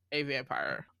date a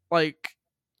vampire? Like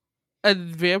a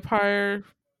vampire,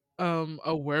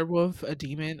 a werewolf, a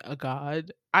demon, a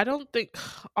god? I don't think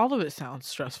all of it sounds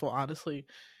stressful, honestly.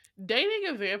 Dating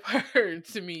a vampire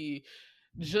to me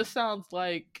just sounds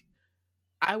like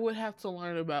I would have to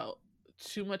learn about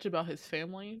too much about his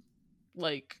family.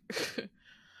 Like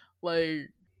like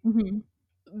Mm-hmm.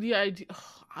 the idea,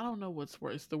 I don't know what's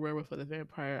worse, the werewolf or the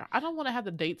vampire. I don't want to have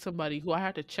to date somebody who I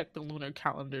have to check the lunar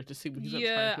calendar to see when he's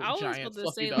Yeah, gonna I turn was into a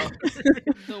about giant to say fluffy like,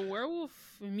 dog. the werewolf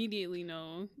immediately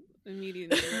no.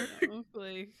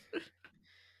 Like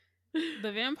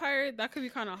the vampire, that could be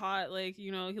kind of hot. Like,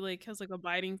 you know, he like has like a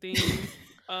biting thing.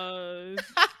 Demon,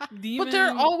 But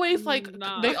they're always like,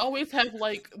 nah. they always have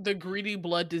like the greedy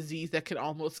blood disease that could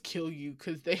almost kill you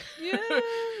because they Yeah.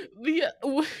 the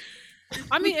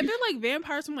I mean, if they're like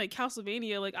vampires from like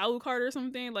Castlevania, like Alucard or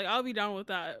something, like I'll be down with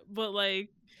that. But like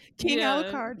King yeah,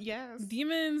 Alucard, yes.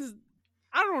 demons,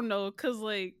 I don't know, cause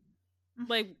like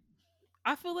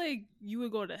I feel like you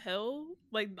would go to hell,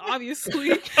 like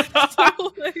obviously.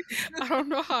 So like I don't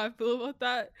know how I feel about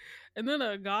that. And then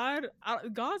a god,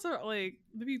 gods are like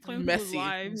they be playing with people's messy.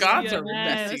 lives. Gods Yeah, are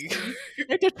messy.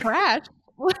 They're just trash.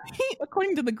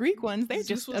 According to the Greek ones, they're Zeus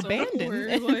just was a abandoned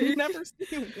whore, and like- never seen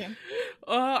them again.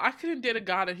 I couldn't date a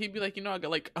god and he'd be like, you know, I got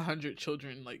like 100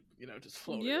 children, like, you know, just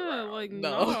floating Yeah, around. like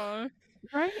no. nah.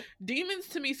 Right? Demons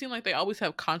to me seem like they always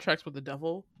have contracts with the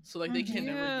devil, so like they can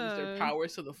never use their Yeah.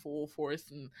 powers to the full force,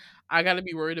 and I gotta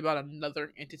be worried about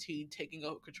another entity taking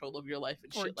over control of your life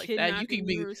and Or shit like that. You kidnapping can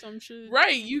be or some shit.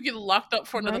 right, you get locked up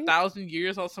for another Right? 1,000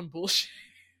 years on some bullshit.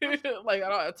 Like I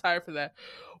don't have time for that.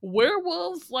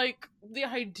 Werewolves, like the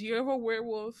idea of a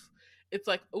werewolf, it's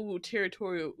like, ooh,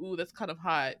 territorial, ooh, that's kind of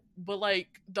hot. But like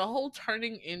the whole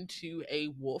turning into a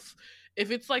wolf, if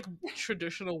it's like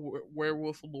traditional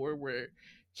werewolf lore where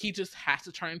he just has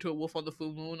to turn into a wolf on the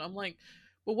full moon, I'm like,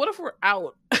 but what if we're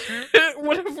out?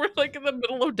 What if we're like in the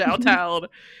middle of downtown?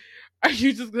 Are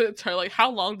you just gonna turn? Like, how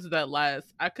long does that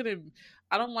last? I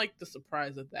don't like the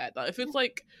surprise of that. If it's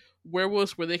like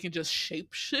werewolves where they can just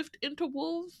shapeshift into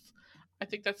wolves, I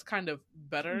think that's kind of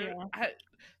better. Yeah.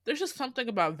 There's just something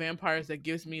about vampires that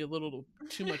gives me a little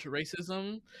too much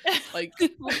racism. Like,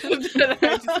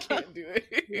 I just can't do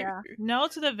it. Yeah. No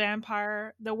to the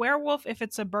vampire. The werewolf, if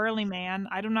it's a burly man,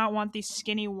 I do not want these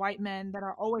skinny white men that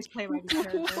are always played by these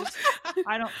characters.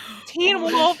 I don't. Teen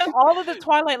Wolf, all of the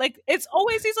Twilight, like it's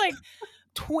always these like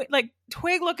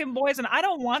twig looking boys, and I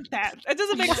don't want that. It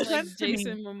doesn't make Like sense to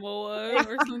Jason me. Momoa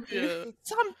or something. Yeah.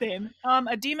 Something.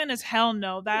 A demon is hell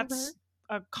no. That's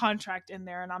a contract in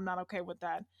there, and I'm not okay with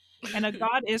that. And a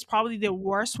god is probably the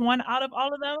worst one out of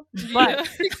all of them. But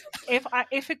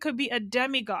if it could be a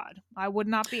demigod, I would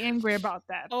not be angry about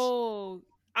that. Oh,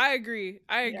 I agree.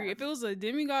 Yeah. If it was a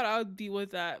demigod, I would be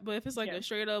with that. But if it's like Yeah. a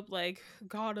straight up like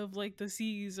god of like the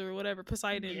seas or whatever,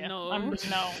 Poseidon, Yeah. no.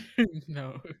 No.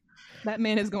 No. That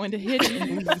man is going to hit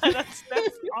you. that's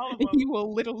all of them. You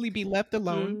will literally be left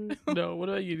alone. No. What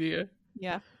about you, Dia?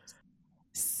 Yeah.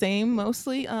 Same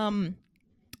mostly.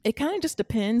 It kind of just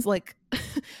depends. Like,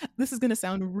 this is gonna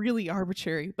sound really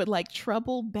arbitrary, but like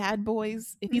troubled bad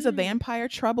boys. If he's a vampire,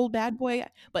 troubled bad boy,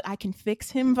 but I can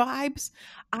fix him vibes,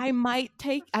 I might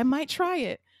try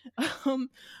it.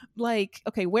 Like,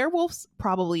 okay, werewolves,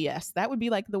 probably yes. That would be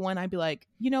like the one I'd be like,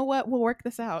 you know what? We'll work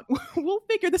this out. We'll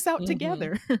figure this out Mhm.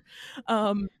 together.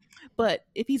 But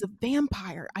if he's a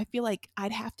vampire, I feel like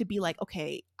I'd have to be like,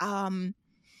 okay,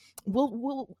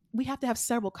 we have to have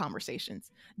several conversations.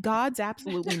 Gods,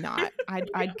 absolutely not.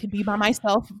 I could be by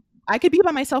myself I could be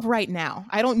by myself right now.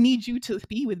 I don't need you to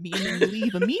be with me and then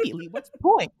leave immediately. What's the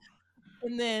point?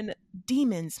 And then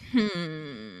demons.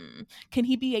 Can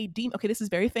he be a demon? Okay, this is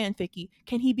very fanficky.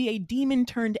 Can he be a demon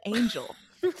turned angel?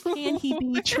 Can he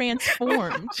be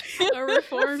transformed? A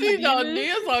reformed See, no, demon?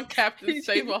 Nia's on Captain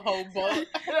Save a Whole Boat.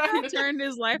 He turned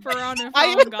his life around and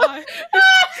found God.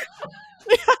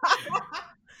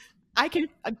 I can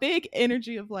a big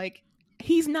energy of like,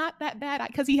 he's not that bad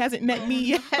because he hasn't met me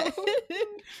yet.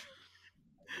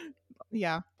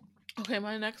 Yeah. Okay,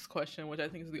 my next question, which I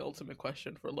think is the ultimate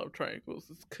question for love triangles,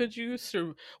 is could you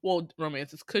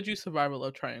romances, could you survive a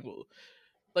love triangle?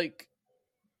 Like,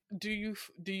 do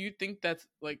you think that's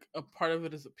like a part of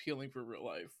it is appealing for real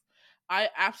life? I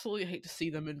absolutely hate to see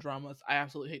them in dramas. I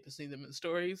absolutely hate to see them in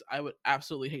stories. I would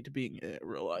absolutely hate to be in it in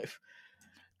real life.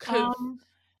 Cause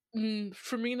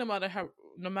for me, no matter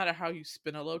how you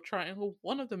spin a love triangle,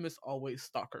 one of them is always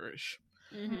stalkerish.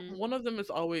 Mhm. One of them is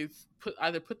always put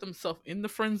themselves in the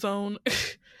friend zone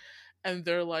and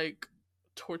they're like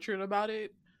tortured about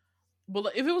it. But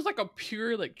like, if it was like a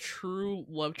pure like true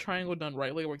love triangle done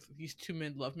rightly, where these two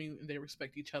men love me and they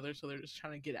respect each other, so they're just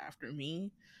trying to get after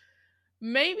me,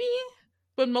 maybe.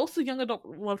 But mostly young adult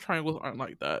love triangles aren't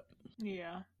like that.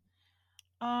 Yeah.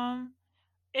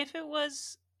 If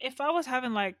I was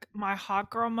having like my hot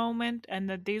girl moment and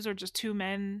that these are just two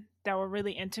men that were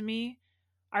really into me,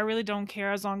 I really don't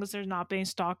care as long as they're not being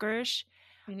stalkerish.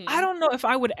 I don't know if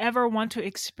I would ever want to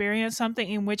experience something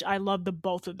in which I love the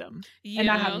both of them. Yeah, And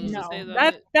I I have was no. gonna say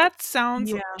that. That sounds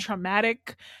Yeah.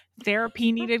 traumatic,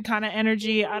 therapy needed kind of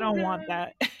energy. I don't want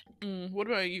that. What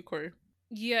about you, Corey?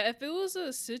 Yeah, if it was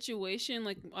a situation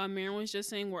like Maren was just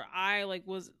saying where I like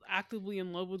was actively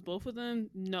in love with both of them,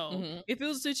 no. Mhm. If it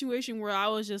was a situation where I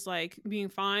was just like being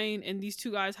fine and these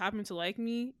two guys happen to like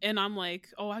me and I'm like,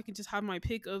 oh, I can just have my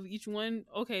pick of each one,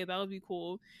 okay, that would be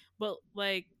cool. But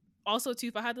like also too,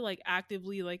 if I had to like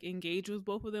actively like engage with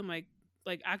both of them, like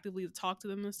actively talk to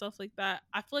them and stuff like that,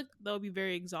 I feel like that would be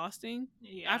very exhausting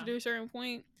after a certain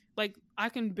point. Like I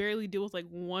can barely deal with like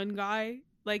one guy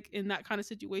like in that kind of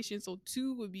situation, so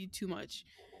two would be too much.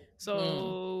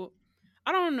 So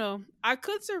I don't know, I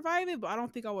could survive it, but I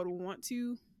don't think I would want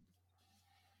to.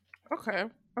 Okay.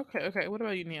 What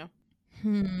about you, Nia?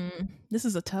 This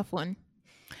is a tough one.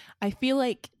 I feel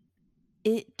like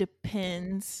it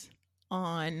depends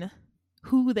on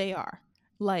who they are.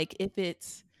 Like if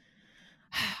it's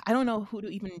I don't know who to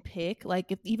even pick.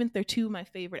 Like if they're two of my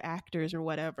favorite actors or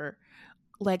whatever,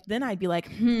 like then I'd be like,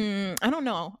 I don't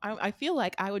know. I feel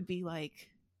like I would be like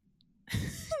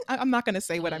I'm not gonna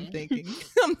say what I'm thinking.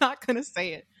 I'm not gonna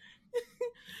say it.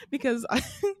 Because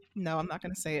no, I'm not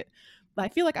gonna say it. But I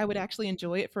feel like I would actually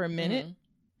enjoy it for a minute.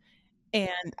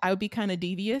 And I would be kind of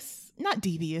devious. Not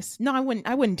devious. No,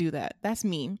 I wouldn't do that. That's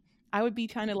mean. I would be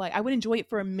kind of like I would enjoy it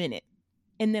for a minute.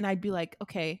 And then I'd be like,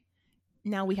 okay,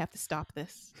 now we have to stop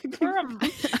this.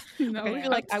 No, I feel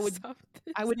like I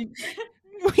wouldn't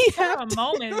we For have a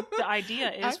moment, the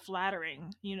idea is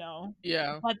flattering, you know.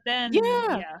 Yeah. But then,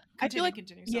 I feel like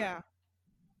continue. yeah.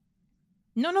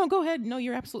 No, go ahead. No,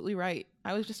 you're absolutely right.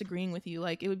 I was just agreeing with you.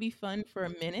 Like it would be fun for a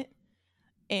minute,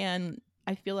 and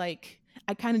I feel like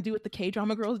I kind of do what the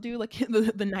K-drama girls do. Like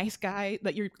the nice guy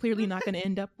that you're clearly not going to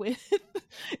end up with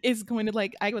is going to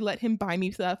like I would let him buy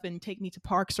me stuff and take me to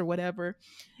parks or whatever,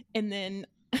 and then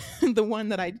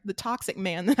the toxic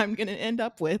man that I'm going to end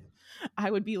up with, I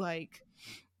would be like,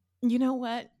 you know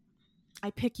what?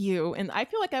 I pick you. And I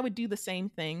feel like I would do the same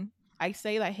thing. I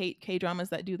say that I hate K-dramas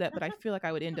that do that, but I feel like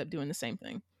I would end up doing the same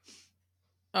thing.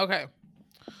 Okay.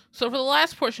 So for the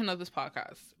last portion of this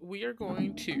podcast, we are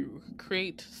going to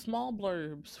create small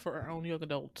blurbs for our own young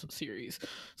adult series.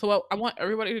 So what I want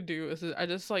everybody to do is I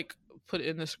just like put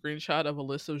in the screenshot of a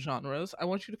list of genres. I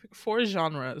want you to pick 4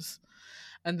 genres.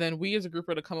 And then we as a group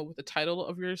are to come up with the title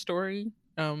of your story.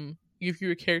 Give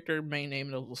you a character, main name,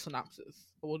 and a little synopsis.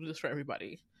 But we'll do this for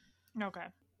everybody. Okay.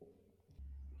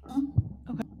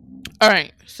 All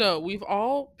right. So we've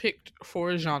all picked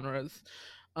 4 genres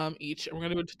each. And we're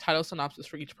going to do a title synopsis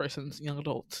for each person's young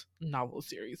adult novel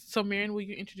series. So Maren, will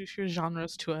you introduce your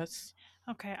genres to us?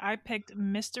 Okay, I picked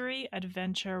mystery,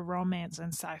 adventure, romance,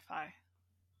 and sci-fi.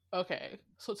 Okay.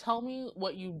 So tell me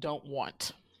what you don't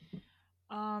want.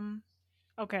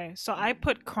 Okay, so I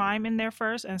put crime in there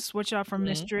first and switch out for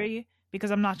mystery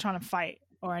because I'm not trying to fight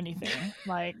or anything.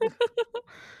 Like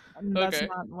that's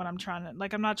not what I'm trying to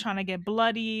like. I'm not trying to get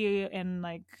bloody and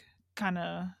like kind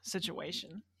of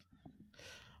situation.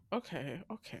 Okay.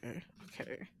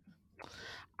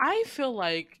 I feel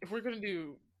like if we're gonna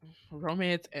do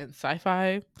romance and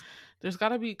sci-fi, there's got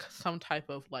to be some type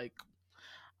of like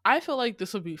I feel like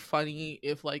this would be funny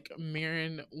if like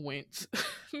Mirren went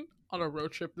on a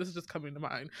road trip. This is just coming to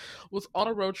mind. Was on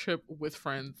a road trip with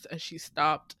friends and she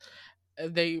stopped.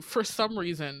 They for some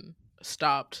reason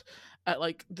stopped at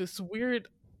like this weird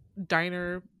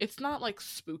diner. It's not like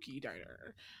spooky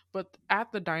diner, but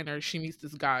at the diner she meets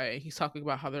this guy. He's talking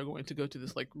about how they're going to go to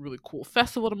this like really cool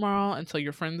festival tomorrow, and so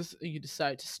your friends you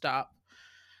decide to stop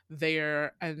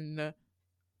there, and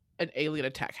an alien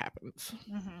attack happens.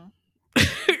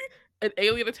 An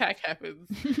alien attack happens,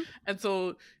 and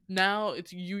so now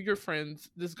it's you, your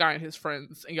friends, this guy and his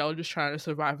friends, and y'all are just trying to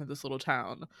survive in this little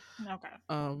town. Okay.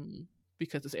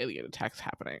 Because this alien attack's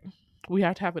happening. We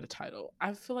have to have it a title.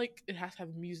 I feel like it has to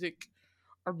have music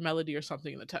or melody or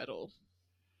something in the title.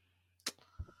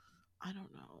 I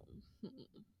don't know.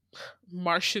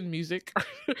 Martian music.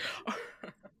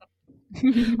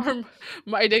 Or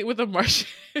My Date with a Martian.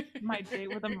 My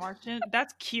Date with a Martian.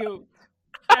 That's cute.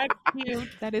 That's cute.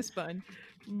 That is fun.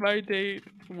 My Date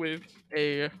with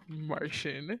a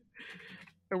Martian.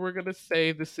 And we're gonna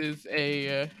say this is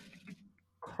a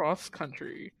cross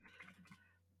country.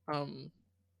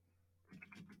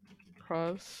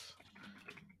 Cross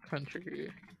country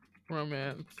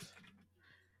romance.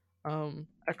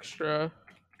 Extra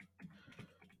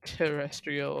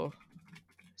terrestrial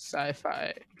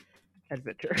sci-fi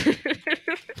adventure.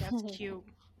 That's cute.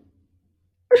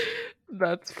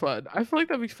 That's fun. I feel like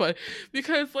that'd be fun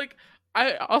because like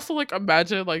I also like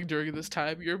imagine like during this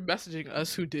time you're messaging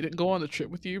us who didn't go on the trip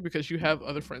with you because you have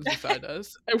other friends beside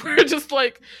us, and we're just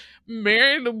like,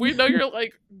 Marion, we know you're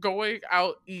like going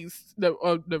out east, never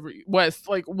west.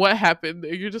 Like, what happened?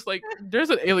 And you're just like, there's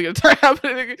an alien attack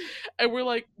happening, and we're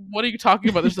like, what are you talking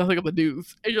about? There's nothing on the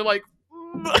news, and you're like,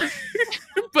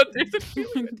 but there's an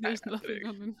alien attack There's nothing happening.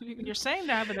 on the news. You're saying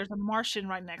that, but there's a Martian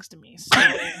right next to me. So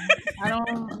I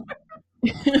don't.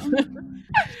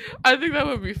 I think that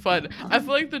would be fun. I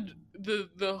feel like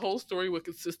the whole story would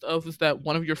consist of is that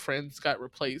one of your friends got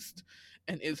replaced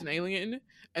and is an alien,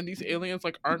 and these aliens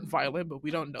like aren't violent, but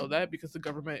we don't know that because the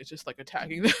government is just like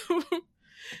attacking them.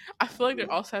 I feel like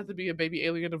there also has to be a baby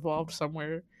alien involved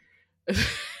somewhere.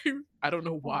 I don't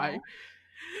know why,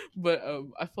 but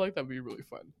I feel like that'd be really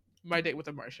fun. My Date with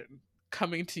a Martian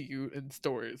coming to you in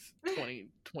stores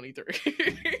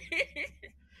 2023.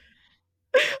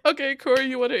 Okay, Corey,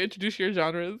 you want to introduce your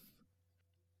genres?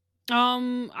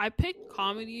 I picked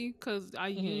comedy because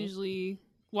I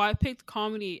picked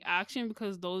comedy action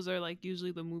because those are like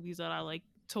usually the movies that I like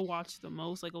to watch the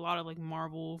most, like a lot of like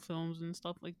Marvel films and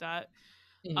stuff like that.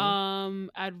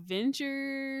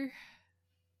 Adventure,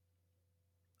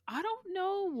 I don't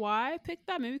know why I picked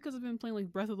that. Maybe because I've been playing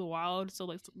like Breath of the Wild, so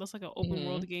like that's like an open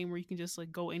world game where you can just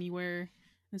like go anywhere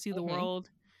and see the world.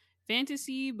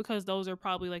 Fantasy, because those are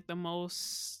probably like the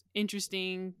most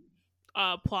interesting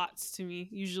plots to me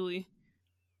usually.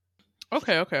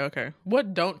 Okay.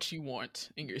 What don't you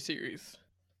want in your series?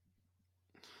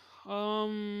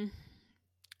 I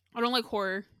don't like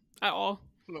horror at all.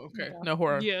 Okay, Yeah. no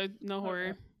horror. Yeah, no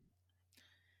horror.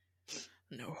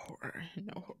 No horror.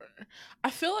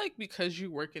 I feel like because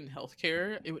you work in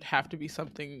healthcare, it would have to be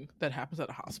something that happens at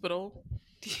a hospital.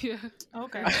 Yeah.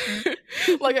 Okay.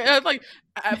 like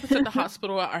happens at the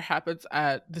hospital or happens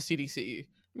at the CDC.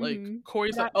 Like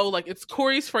Corey's like, oh, like it's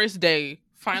Corey's first day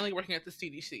finally working at the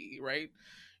CDC, right?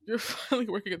 You're finally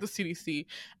working at the CDC,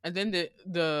 and then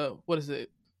the what is it?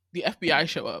 The FBI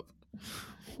show up,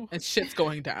 and shit's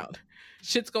going down.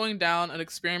 An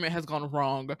experiment has gone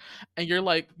wrong, and you're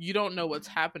like, you don't know what's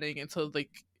happening until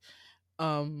like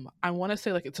I want to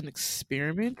say like it's an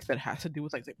experiment that has to do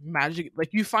with like magic. Like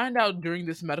you find out during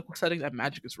this medical setting that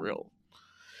magic is real.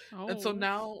 And so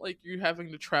now like you're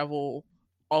having to travel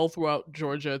all throughout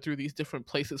Georgia through these different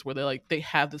places where they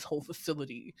have this whole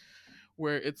facility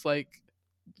where it's like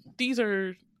these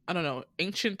are, I don't know,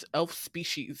 ancient elf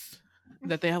species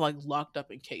that they have like locked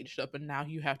up and caged up, and now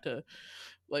you have to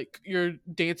like, you're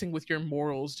dancing with your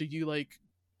morals. Do you like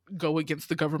go against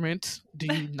the government? Do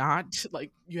you not?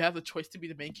 Like, you have the choice to be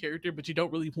the main character, but you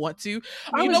don't really want to.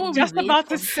 I was just about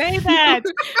to say that.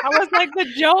 I was like,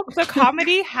 the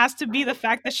comedy has to be the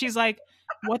fact that she's like,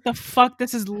 what the fuck?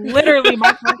 This is literally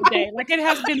my first day. Like, it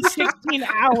has been 16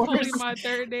 hours. Only my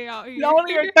third day out here.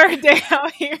 Only your third day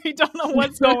out here. You don't know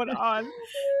what's going on.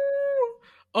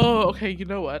 Oh, okay. You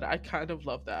know what? I kind of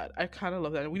love that.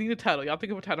 We need a title. Y'all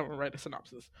think of a title and write a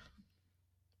synopsis.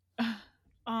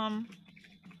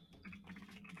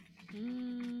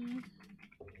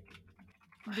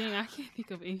 Dang, I can't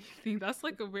think of anything. That's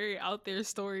like a very out there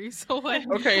story. So like,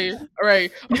 okay, all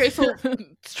right. Okay, so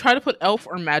try to put elf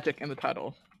or magic in the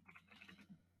title,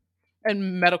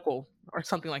 and medical or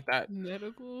something like that.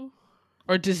 Medical.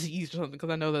 or disease or something, because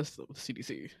I know that's the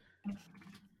CDC.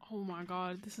 Oh my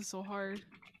god, this is so hard.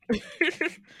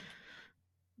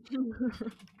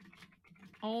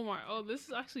 Oh, this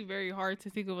is actually very hard to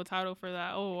think of a title for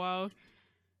that. Oh wow.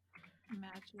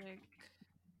 Magic.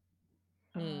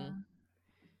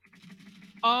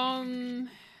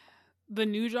 The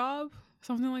New Job,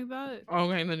 something like that.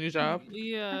 Okay, the new job.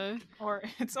 Yeah. Or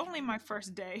It's Only My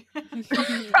First Day.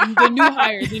 The new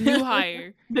hire.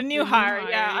 The new hire.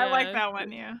 Yeah, I like that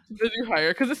one. Yeah. The new hire,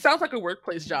 because it sounds like a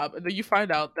workplace job, and then you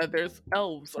find out that there's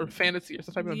elves or fantasy or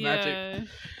some type of magic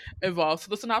involved. So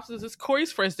the synopsis is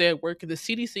Corey's first day at work, and the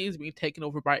CDC is being taken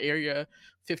over by Area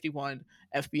 51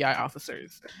 FBI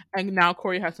officers, and now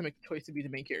Corey has to make the choice to be the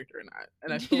main character or not.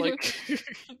 And I feel like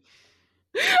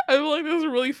I feel like this is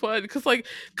really fun because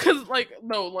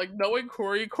knowing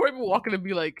Corey been walking to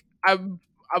be like, I'm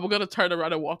gonna turn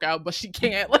around and walk out, but she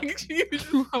can't. Like she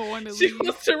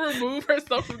wants to remove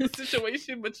herself from the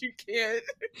situation, but you can't.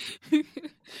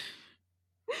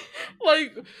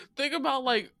 Like, think about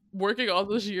like working all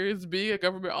those years, being a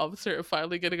government officer, and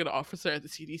finally getting an officer at the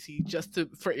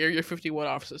CDC for Area 51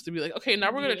 officers to be like, okay,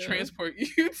 now we're gonna transport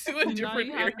you to a different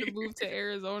you area. Have to move to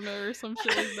Arizona or some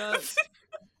shit like that.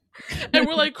 And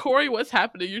we're like, Corey, what's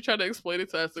happening? You're trying to explain it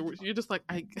to us, and you're just like,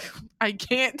 I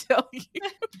can't tell you.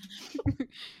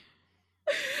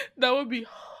 That would be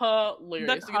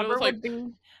hilarious. The cover would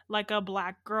be like a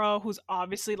black girl who's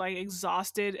obviously like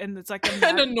exhausted, and it's like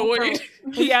and annoyed.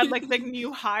 Yeah, like the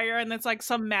new hire, and it's like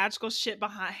some magical shit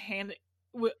behind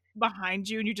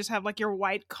you, and you just have like your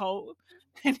white coat.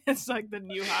 And it's like the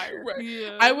new hire. Right.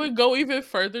 Yeah. I would go even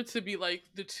further to be like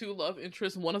the two love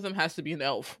interests. One of them has to be an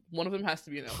elf.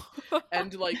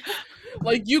 And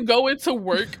like you go into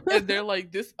work and they're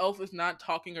like, this elf is not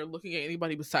talking or looking at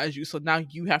anybody besides you, so now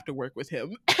you have to work with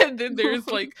him. And then there's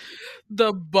like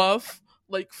the buff,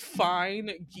 like fine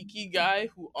geeky guy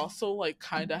who also like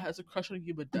kind of has a crush on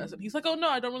you but doesn't. He's like, oh no,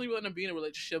 I don't really want to be in a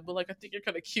relationship, but like I think you're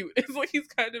kind of cute. It's like he's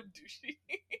kind of douchey.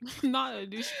 Not a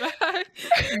douchebag.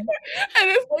 And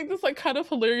it's like this like kind of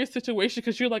hilarious situation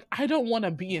because you're like, I don't want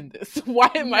to be in this.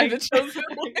 Why am I the chosen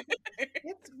one?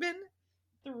 It's been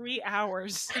 3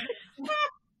 hours.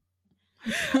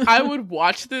 I would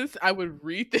watch this. I would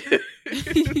read this.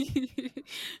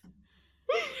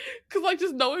 Because like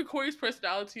just knowing Corey's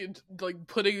personality and like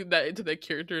putting that into that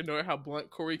character and knowing how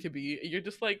blunt Corey can be, and you're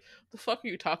just like, the fuck are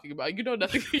you talking about? You know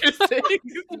nothing you're saying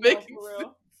is making sense.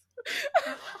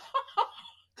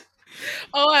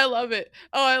 Oh, I love it.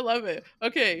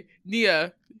 Okay,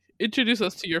 Nia, introduce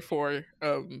us to your 4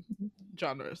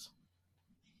 genres.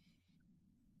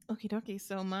 Okie dokie.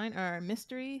 So mine are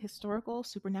mystery, historical,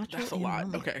 supernatural. That's a lot.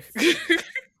 Romance. Okay.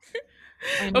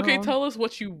 Okay, tell us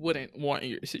what you wouldn't want in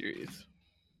your series.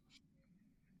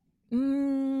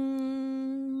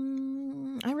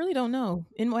 I really don't know.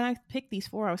 And when I picked these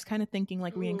 4, I was kind of thinking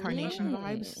like reincarnation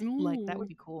vibes. Like that would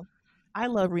be cool. I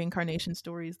love reincarnation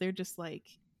stories. They're just like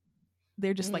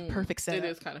perfect setup. It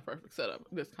is kind of perfect setup.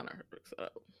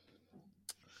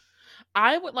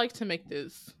 I would like to make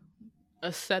this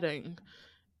a setting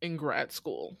in grad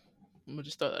school. I'm gonna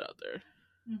just throw that out there.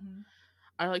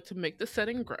 I like to make the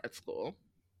setting grad school.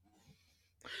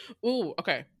 Ooh,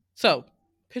 okay. So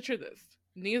picture this.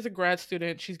 Nia's a grad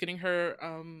student. She's getting her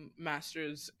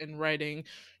master's in writing.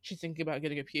 She's thinking about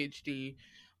getting a PhD.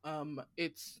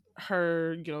 It's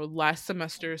her, last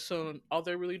semester. So all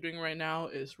they're really doing right now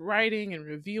is writing and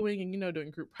reviewing and, doing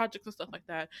group projects and stuff like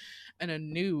that. And a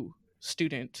new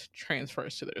student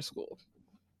transfers to their school.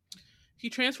 He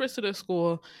transfers to their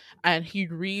school and he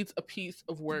reads a piece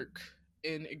of work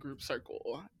in a group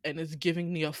circle and is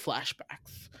giving Nia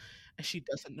flashbacks. And she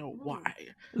doesn't know why.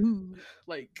 Ooh.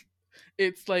 Like,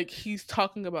 it's like he's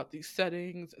talking about these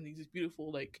settings and these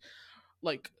beautiful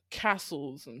like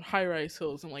castles and high-rise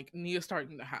hills, and like Nia's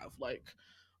starting to have like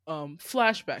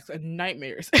flashbacks and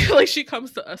nightmares. Like she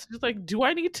comes to us, she's like, do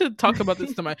I need to talk about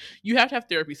this to you have to have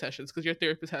therapy sessions because your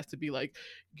therapist has to be like,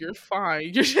 you're fine.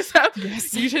 You just have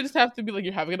to be like,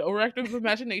 you're having an overactive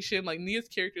imagination. Like Nia's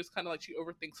character is kind of like, she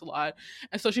overthinks a lot,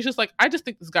 and so she's just like, I just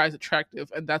think this guy's attractive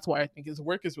and that's why I think his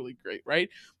work is really great, right?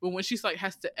 But when she's like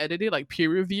has to edit it, like peer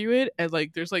review it, and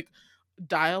like there's like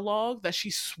dialogue that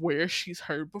she swears she's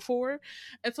heard before,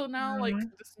 and so now like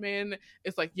this man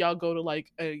is like, y'all go to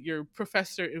like your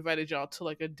professor invited y'all to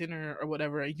like a dinner or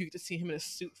whatever, and you get to see him in a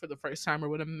suit for the first time or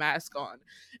with a mask on,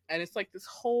 and it's like this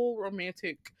whole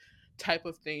romantic type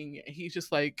of thing, and he's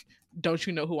just like, don't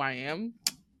you know who I am?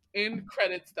 In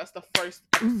credits, that's the first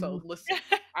episode. Listen,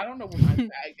 I don't know what my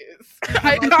bag is.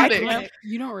 I got it.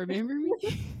 You don't remember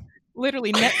me?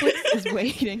 Literally, Netflix is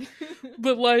waiting.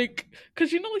 But like,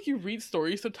 cause like you read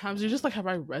stories sometimes, you're just like, have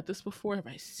I read this before? Have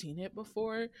I seen it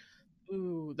before?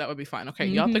 Ooh, that would be fine. Okay,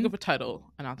 y'all think of a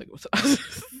title, and I'll think of a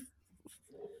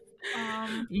I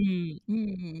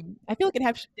feel like it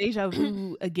has deja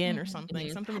vu again or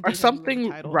something. Something with or deja vu in the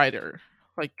something title. writer,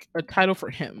 like a title for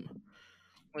him,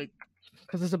 like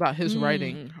because it's about his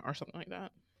writing or something like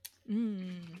that.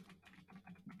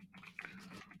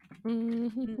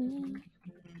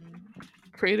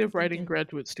 Creative writing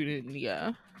graduate student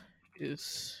Nia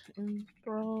is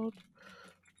enthralled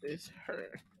with her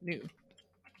new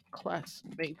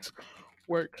classmates'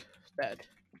 work that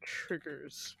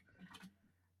triggers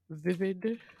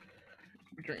vivid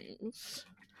dreams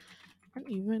and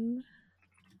even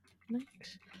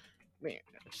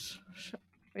nightmares.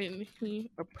 When he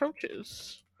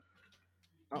approaches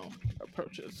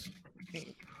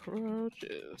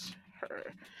her,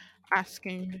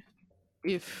 asking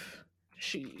if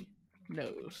she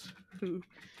knows who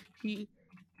he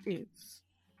is.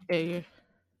 A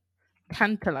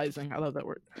tantalizing, I love that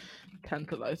word,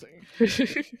 tantalizing,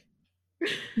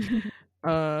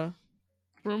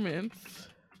 romance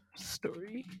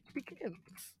story begins.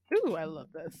 Ooh, I love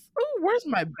this. Ooh, where's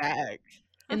my bag?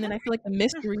 And then I feel like the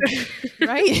mystery,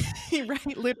 right?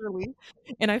 Right, literally.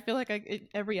 And I feel like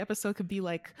every episode could be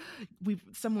like,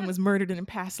 someone was murdered in a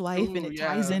past life, and it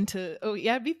ties into. Oh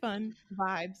yeah, it'd be fun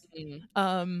vibes.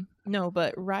 No,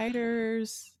 but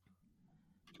writers.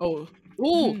 He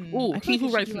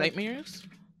who writes nightmares.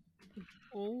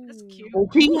 Oh, that's cute. Oh,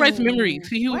 he who writes memories.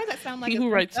 Why does that sound like he a who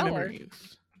writes bestseller?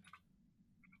 memories?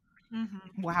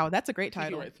 Wow, that's a great He who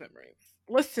title. writes memories.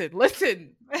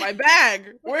 Listen, my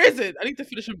bag. Where is it? I need to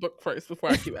finish a book first before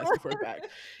I keep asking for a bag.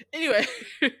 Anyway.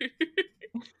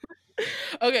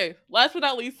 Okay, last but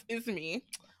not least is me.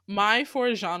 My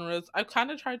 4 genres, I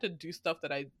kind of tried to do stuff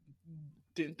that I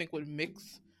didn't think would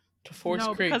mix to force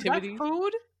creativity. Because that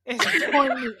food is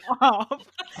throwing me off.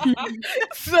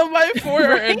 So my 4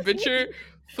 are adventure,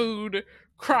 food,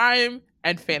 crime,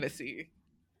 and fantasy.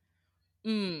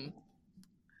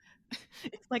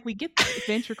 It's like we get the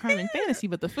adventure, crime, and fantasy,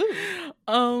 but the food.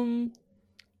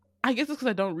 I guess it's because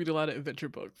I don't read a lot of adventure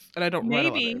books, and I don't write a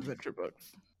lot of adventure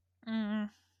books.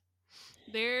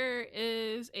 There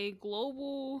is a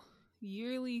global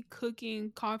yearly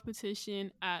cooking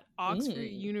competition at Oxford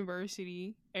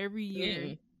University every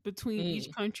year between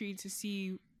each country to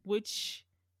see which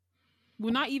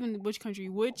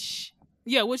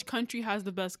country has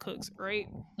the best cooks, right?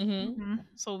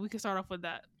 So we can start off with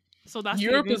that. So that's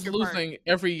Europe is losing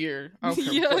every year. I don't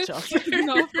care what y'all say.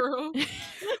 No, for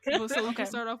real. So we can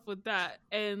start off with that,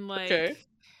 and like the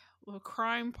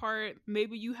crime part.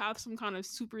 Maybe you have some kind of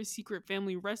super secret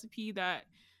family recipe that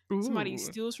somebody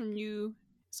steals from you,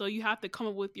 so you have to come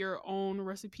up with your own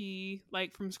recipe,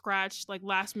 like from scratch, like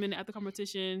last minute at the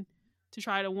competition to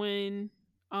try to win.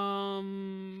 That's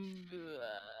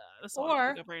all I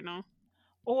can think of right now.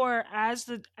 Or as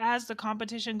the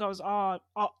competition goes on,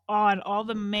 all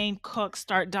the main cooks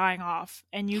start dying off,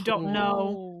 and you don't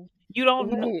know,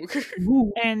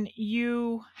 and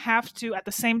you have to, at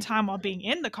the same time while being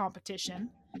in the competition,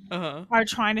 are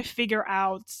trying to figure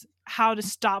out how to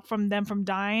stop them from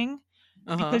dying,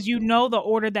 because you know the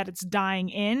order that it's dying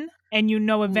in, and you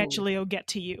know eventually it'll get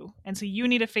to you, and so you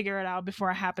need to figure it out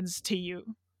before it happens to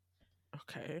you.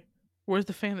 Okay, where's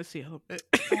the fantasy element?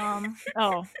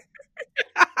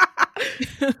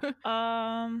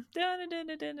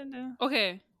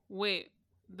 Okay, wait.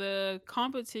 The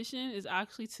competition is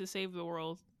actually to save the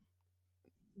world.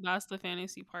 That's the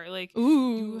fantasy part. Like,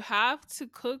 you have to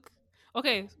cook.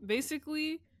 Okay,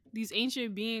 basically, these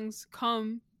ancient beings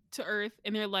come to Earth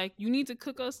and they're like, you need to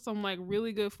cook us some like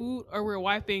really good food, or we're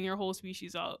wiping your whole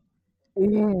species out.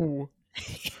 Ooh.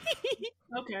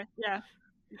 Okay, yeah.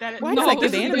 This is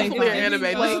definitely an anime.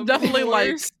 This is definitely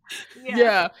like,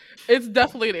 it's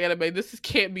definitely an anime. This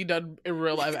can't be done in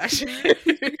real live action.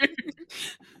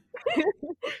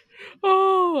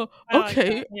 Oh,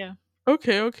 okay. Like yeah.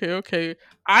 Okay.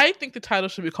 I think the title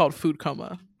should be called Food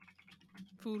Coma.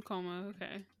 Food coma.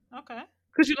 Okay.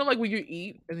 Because like when you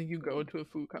eat and then you go into a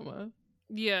food coma.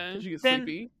 Yeah. Because you get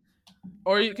sleepy.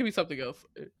 Or it could be something else.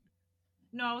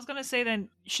 No, I was gonna say then,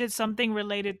 should something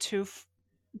related to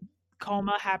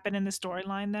coma happen in the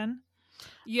storyline then?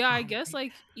 Yeah, I guess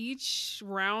like each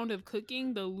round of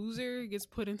cooking, the loser gets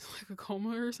put into like a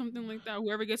coma or something like that.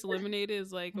 Whoever gets eliminated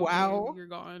is like, okay, you're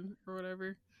gone or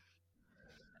whatever.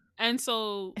 And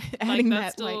so like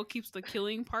that still keeps the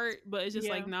killing part, but it's just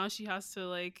like now she has to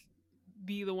like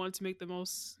be the one to make the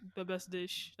best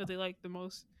dish that they like the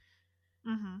most.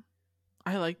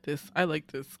 I like this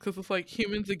because it's like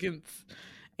humans against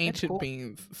ancient cool.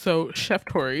 beings. So, Chef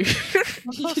Tori.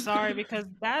 I'm so sorry because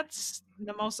that's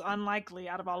the most unlikely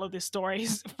out of all of these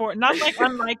stories. For not like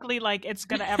unlikely, like it's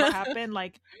gonna ever happen,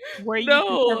 like where you can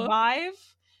No. survive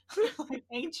like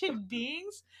ancient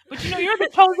beings. But you know, you're the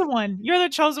chosen one. You're the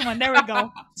chosen one. There we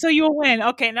go. So you'll win.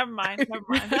 Okay, never mind. Never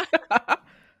mind.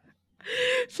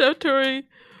 Chef Tori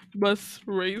must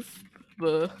race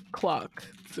the clock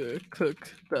to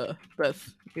cook the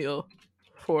best meal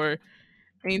for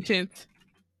ancient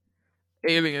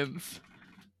aliens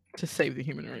to save the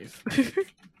human race.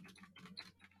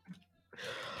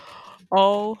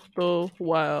 All the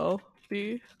while,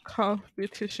 the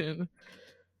competition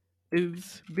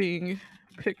is being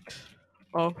picked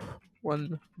off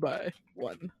one by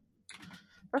one.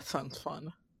 That sounds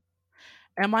fun.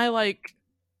 Am I like,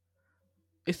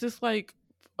 is this like,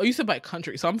 oh, you said by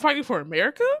country, so I'm fighting for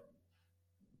America?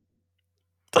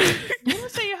 You didn't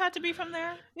say you had to be from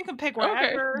there. You can pick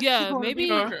wherever. Yeah, you wanna maybe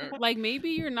be. Okay. like maybe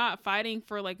you're not fighting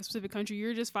for like a specific country.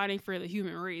 You're just fighting for the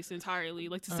human race entirely,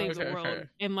 like to save the Okay, world. okay.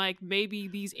 And like maybe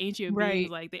these ancient Right. beings,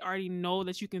 like they already know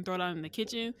that you can throw down in the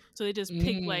kitchen, so they just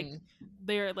pick like Mm.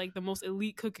 they're like the most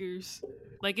elite cookers.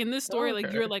 Like in this story, like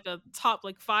Okay. you're like a top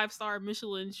like 5-star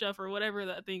Michelin chef or whatever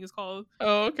that thing is called.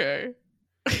 Oh, okay.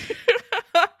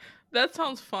 That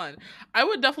sounds fun. I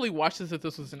would definitely watch this if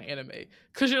this was an anime.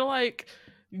 Because you're like,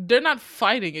 they're not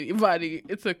fighting anybody.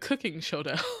 It's a cooking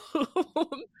showdown.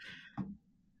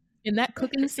 And that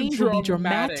cooking scene would be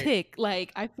Dramatic. dramatic.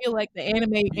 Like I feel like the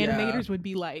Yeah. animators would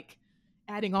be like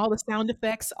adding all the sound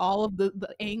effects, all of the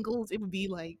angles. It would be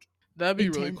like That'd be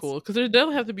really intense. cool. Because there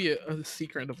doesn't have to be a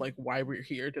secret of like why we're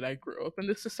here. Did I grow up in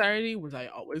this society? Was I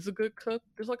always a good cook?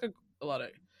 There's like a lot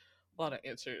of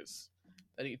answers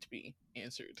that need to be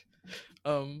answered.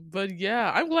 But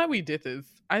yeah, I'm glad we did this.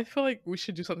 I feel like we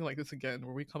should do something like this again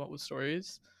where we come up with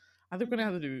stories. I think we're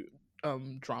gonna have to do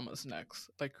dramas next.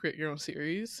 Like create your own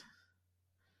series.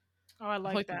 Oh, I I feel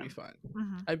like like that. that'd be fun.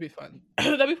 Mhm. That'd be fun.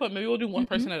 That'd be fun. Maybe we'll do one Mhm.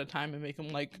 person at a time and make them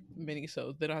like mini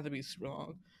so they don't have to be super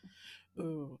long.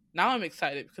 Ooh, now I'm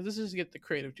excited because this is to get the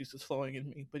creative juices flowing in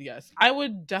me. But yes, I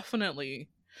would definitely.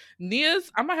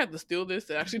 Nia's, I might have to steal this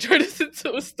and actually turn this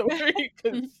into a story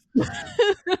because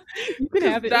You can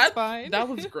have it. It's fine. that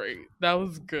was great. That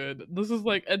was good. This is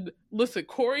like, and listen,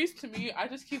 Corey's to me, I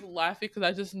just keep laughing because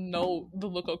I just know the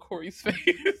look on Corey's face.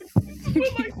 When,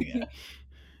 like, the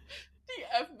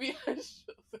FBI shows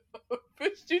up,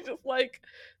 and she's just like,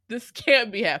 this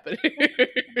can't be happening.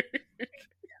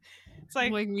 It's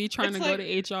like Like me trying to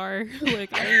it's go to HR.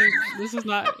 Like this is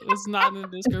not in the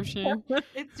description.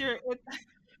 it's your.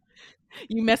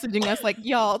 You messaging us like,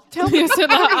 y'all, tell me. So tell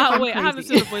me if I'm wait, I haven't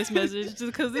crazy. sent a voice message just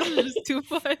because this is just too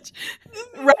much.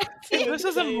 Right. This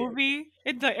is a movie.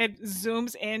 It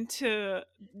zooms into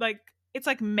like it's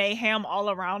like mayhem all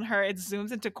around her. It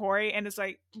zooms into Corey and it's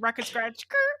like record scratch.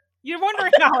 You're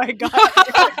wondering how I got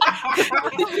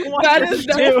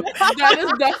That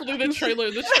is definitely the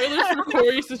trailer. The trailer for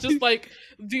Corey's is just like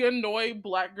the annoyed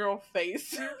black girl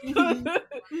face. And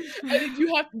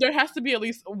there has to be at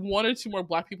least one or two more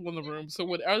black people in the room. So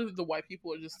whenever the white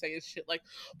people are just saying shit like,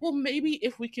 well, maybe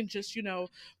if we can just,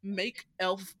 make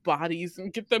elf bodies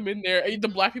and get them in there, and the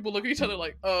black people look at each other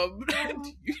like, do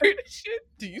you hear this shit?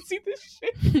 Do you see this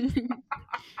shit?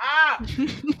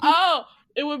 Oh,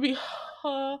 it would be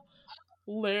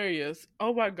hilarious.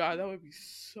 Oh my god, that would be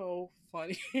so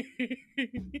funny.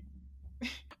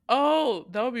 Oh,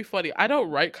 that would be funny. I don't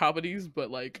write comedies, but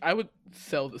like I would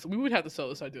sell this. We would have to sell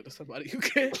this idea to somebody who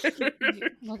can.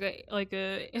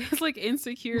 It's like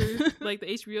Insecure, like the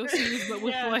HBO series, but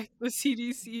with Yeah. like the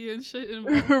CDC and shit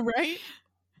involved. Right?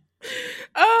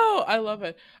 Oh, I love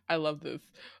it. I love this.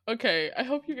 Okay, I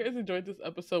hope you guys enjoyed this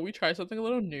episode. We tried something a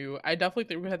little new. I definitely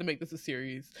think we're gonna have to make this a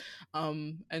series,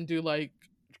 and do like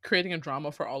creating a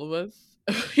drama for all of us.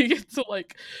 You get to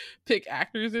like pick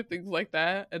actors and things like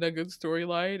that, and a good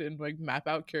storyline, and like map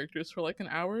out characters for like an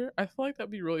hour. I feel like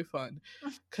that'd be really fun,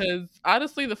 because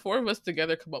honestly, the four of us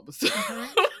together come up with some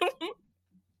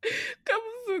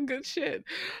good shit.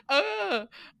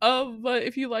 But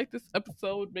if you like this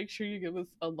episode, make sure you give us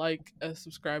a like, a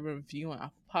subscribe, and review on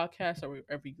Apple Podcasts or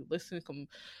wherever you listen.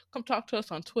 Come talk to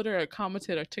us on Twitter at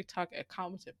Commented or TikTok at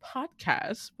Commented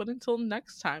Podcast. But until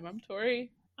next time, I'm Tori.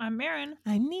 I'm Marin.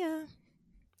 I'm Nia.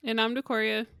 And I'm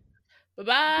Decoria.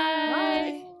 Bye-bye.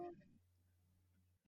 Bye.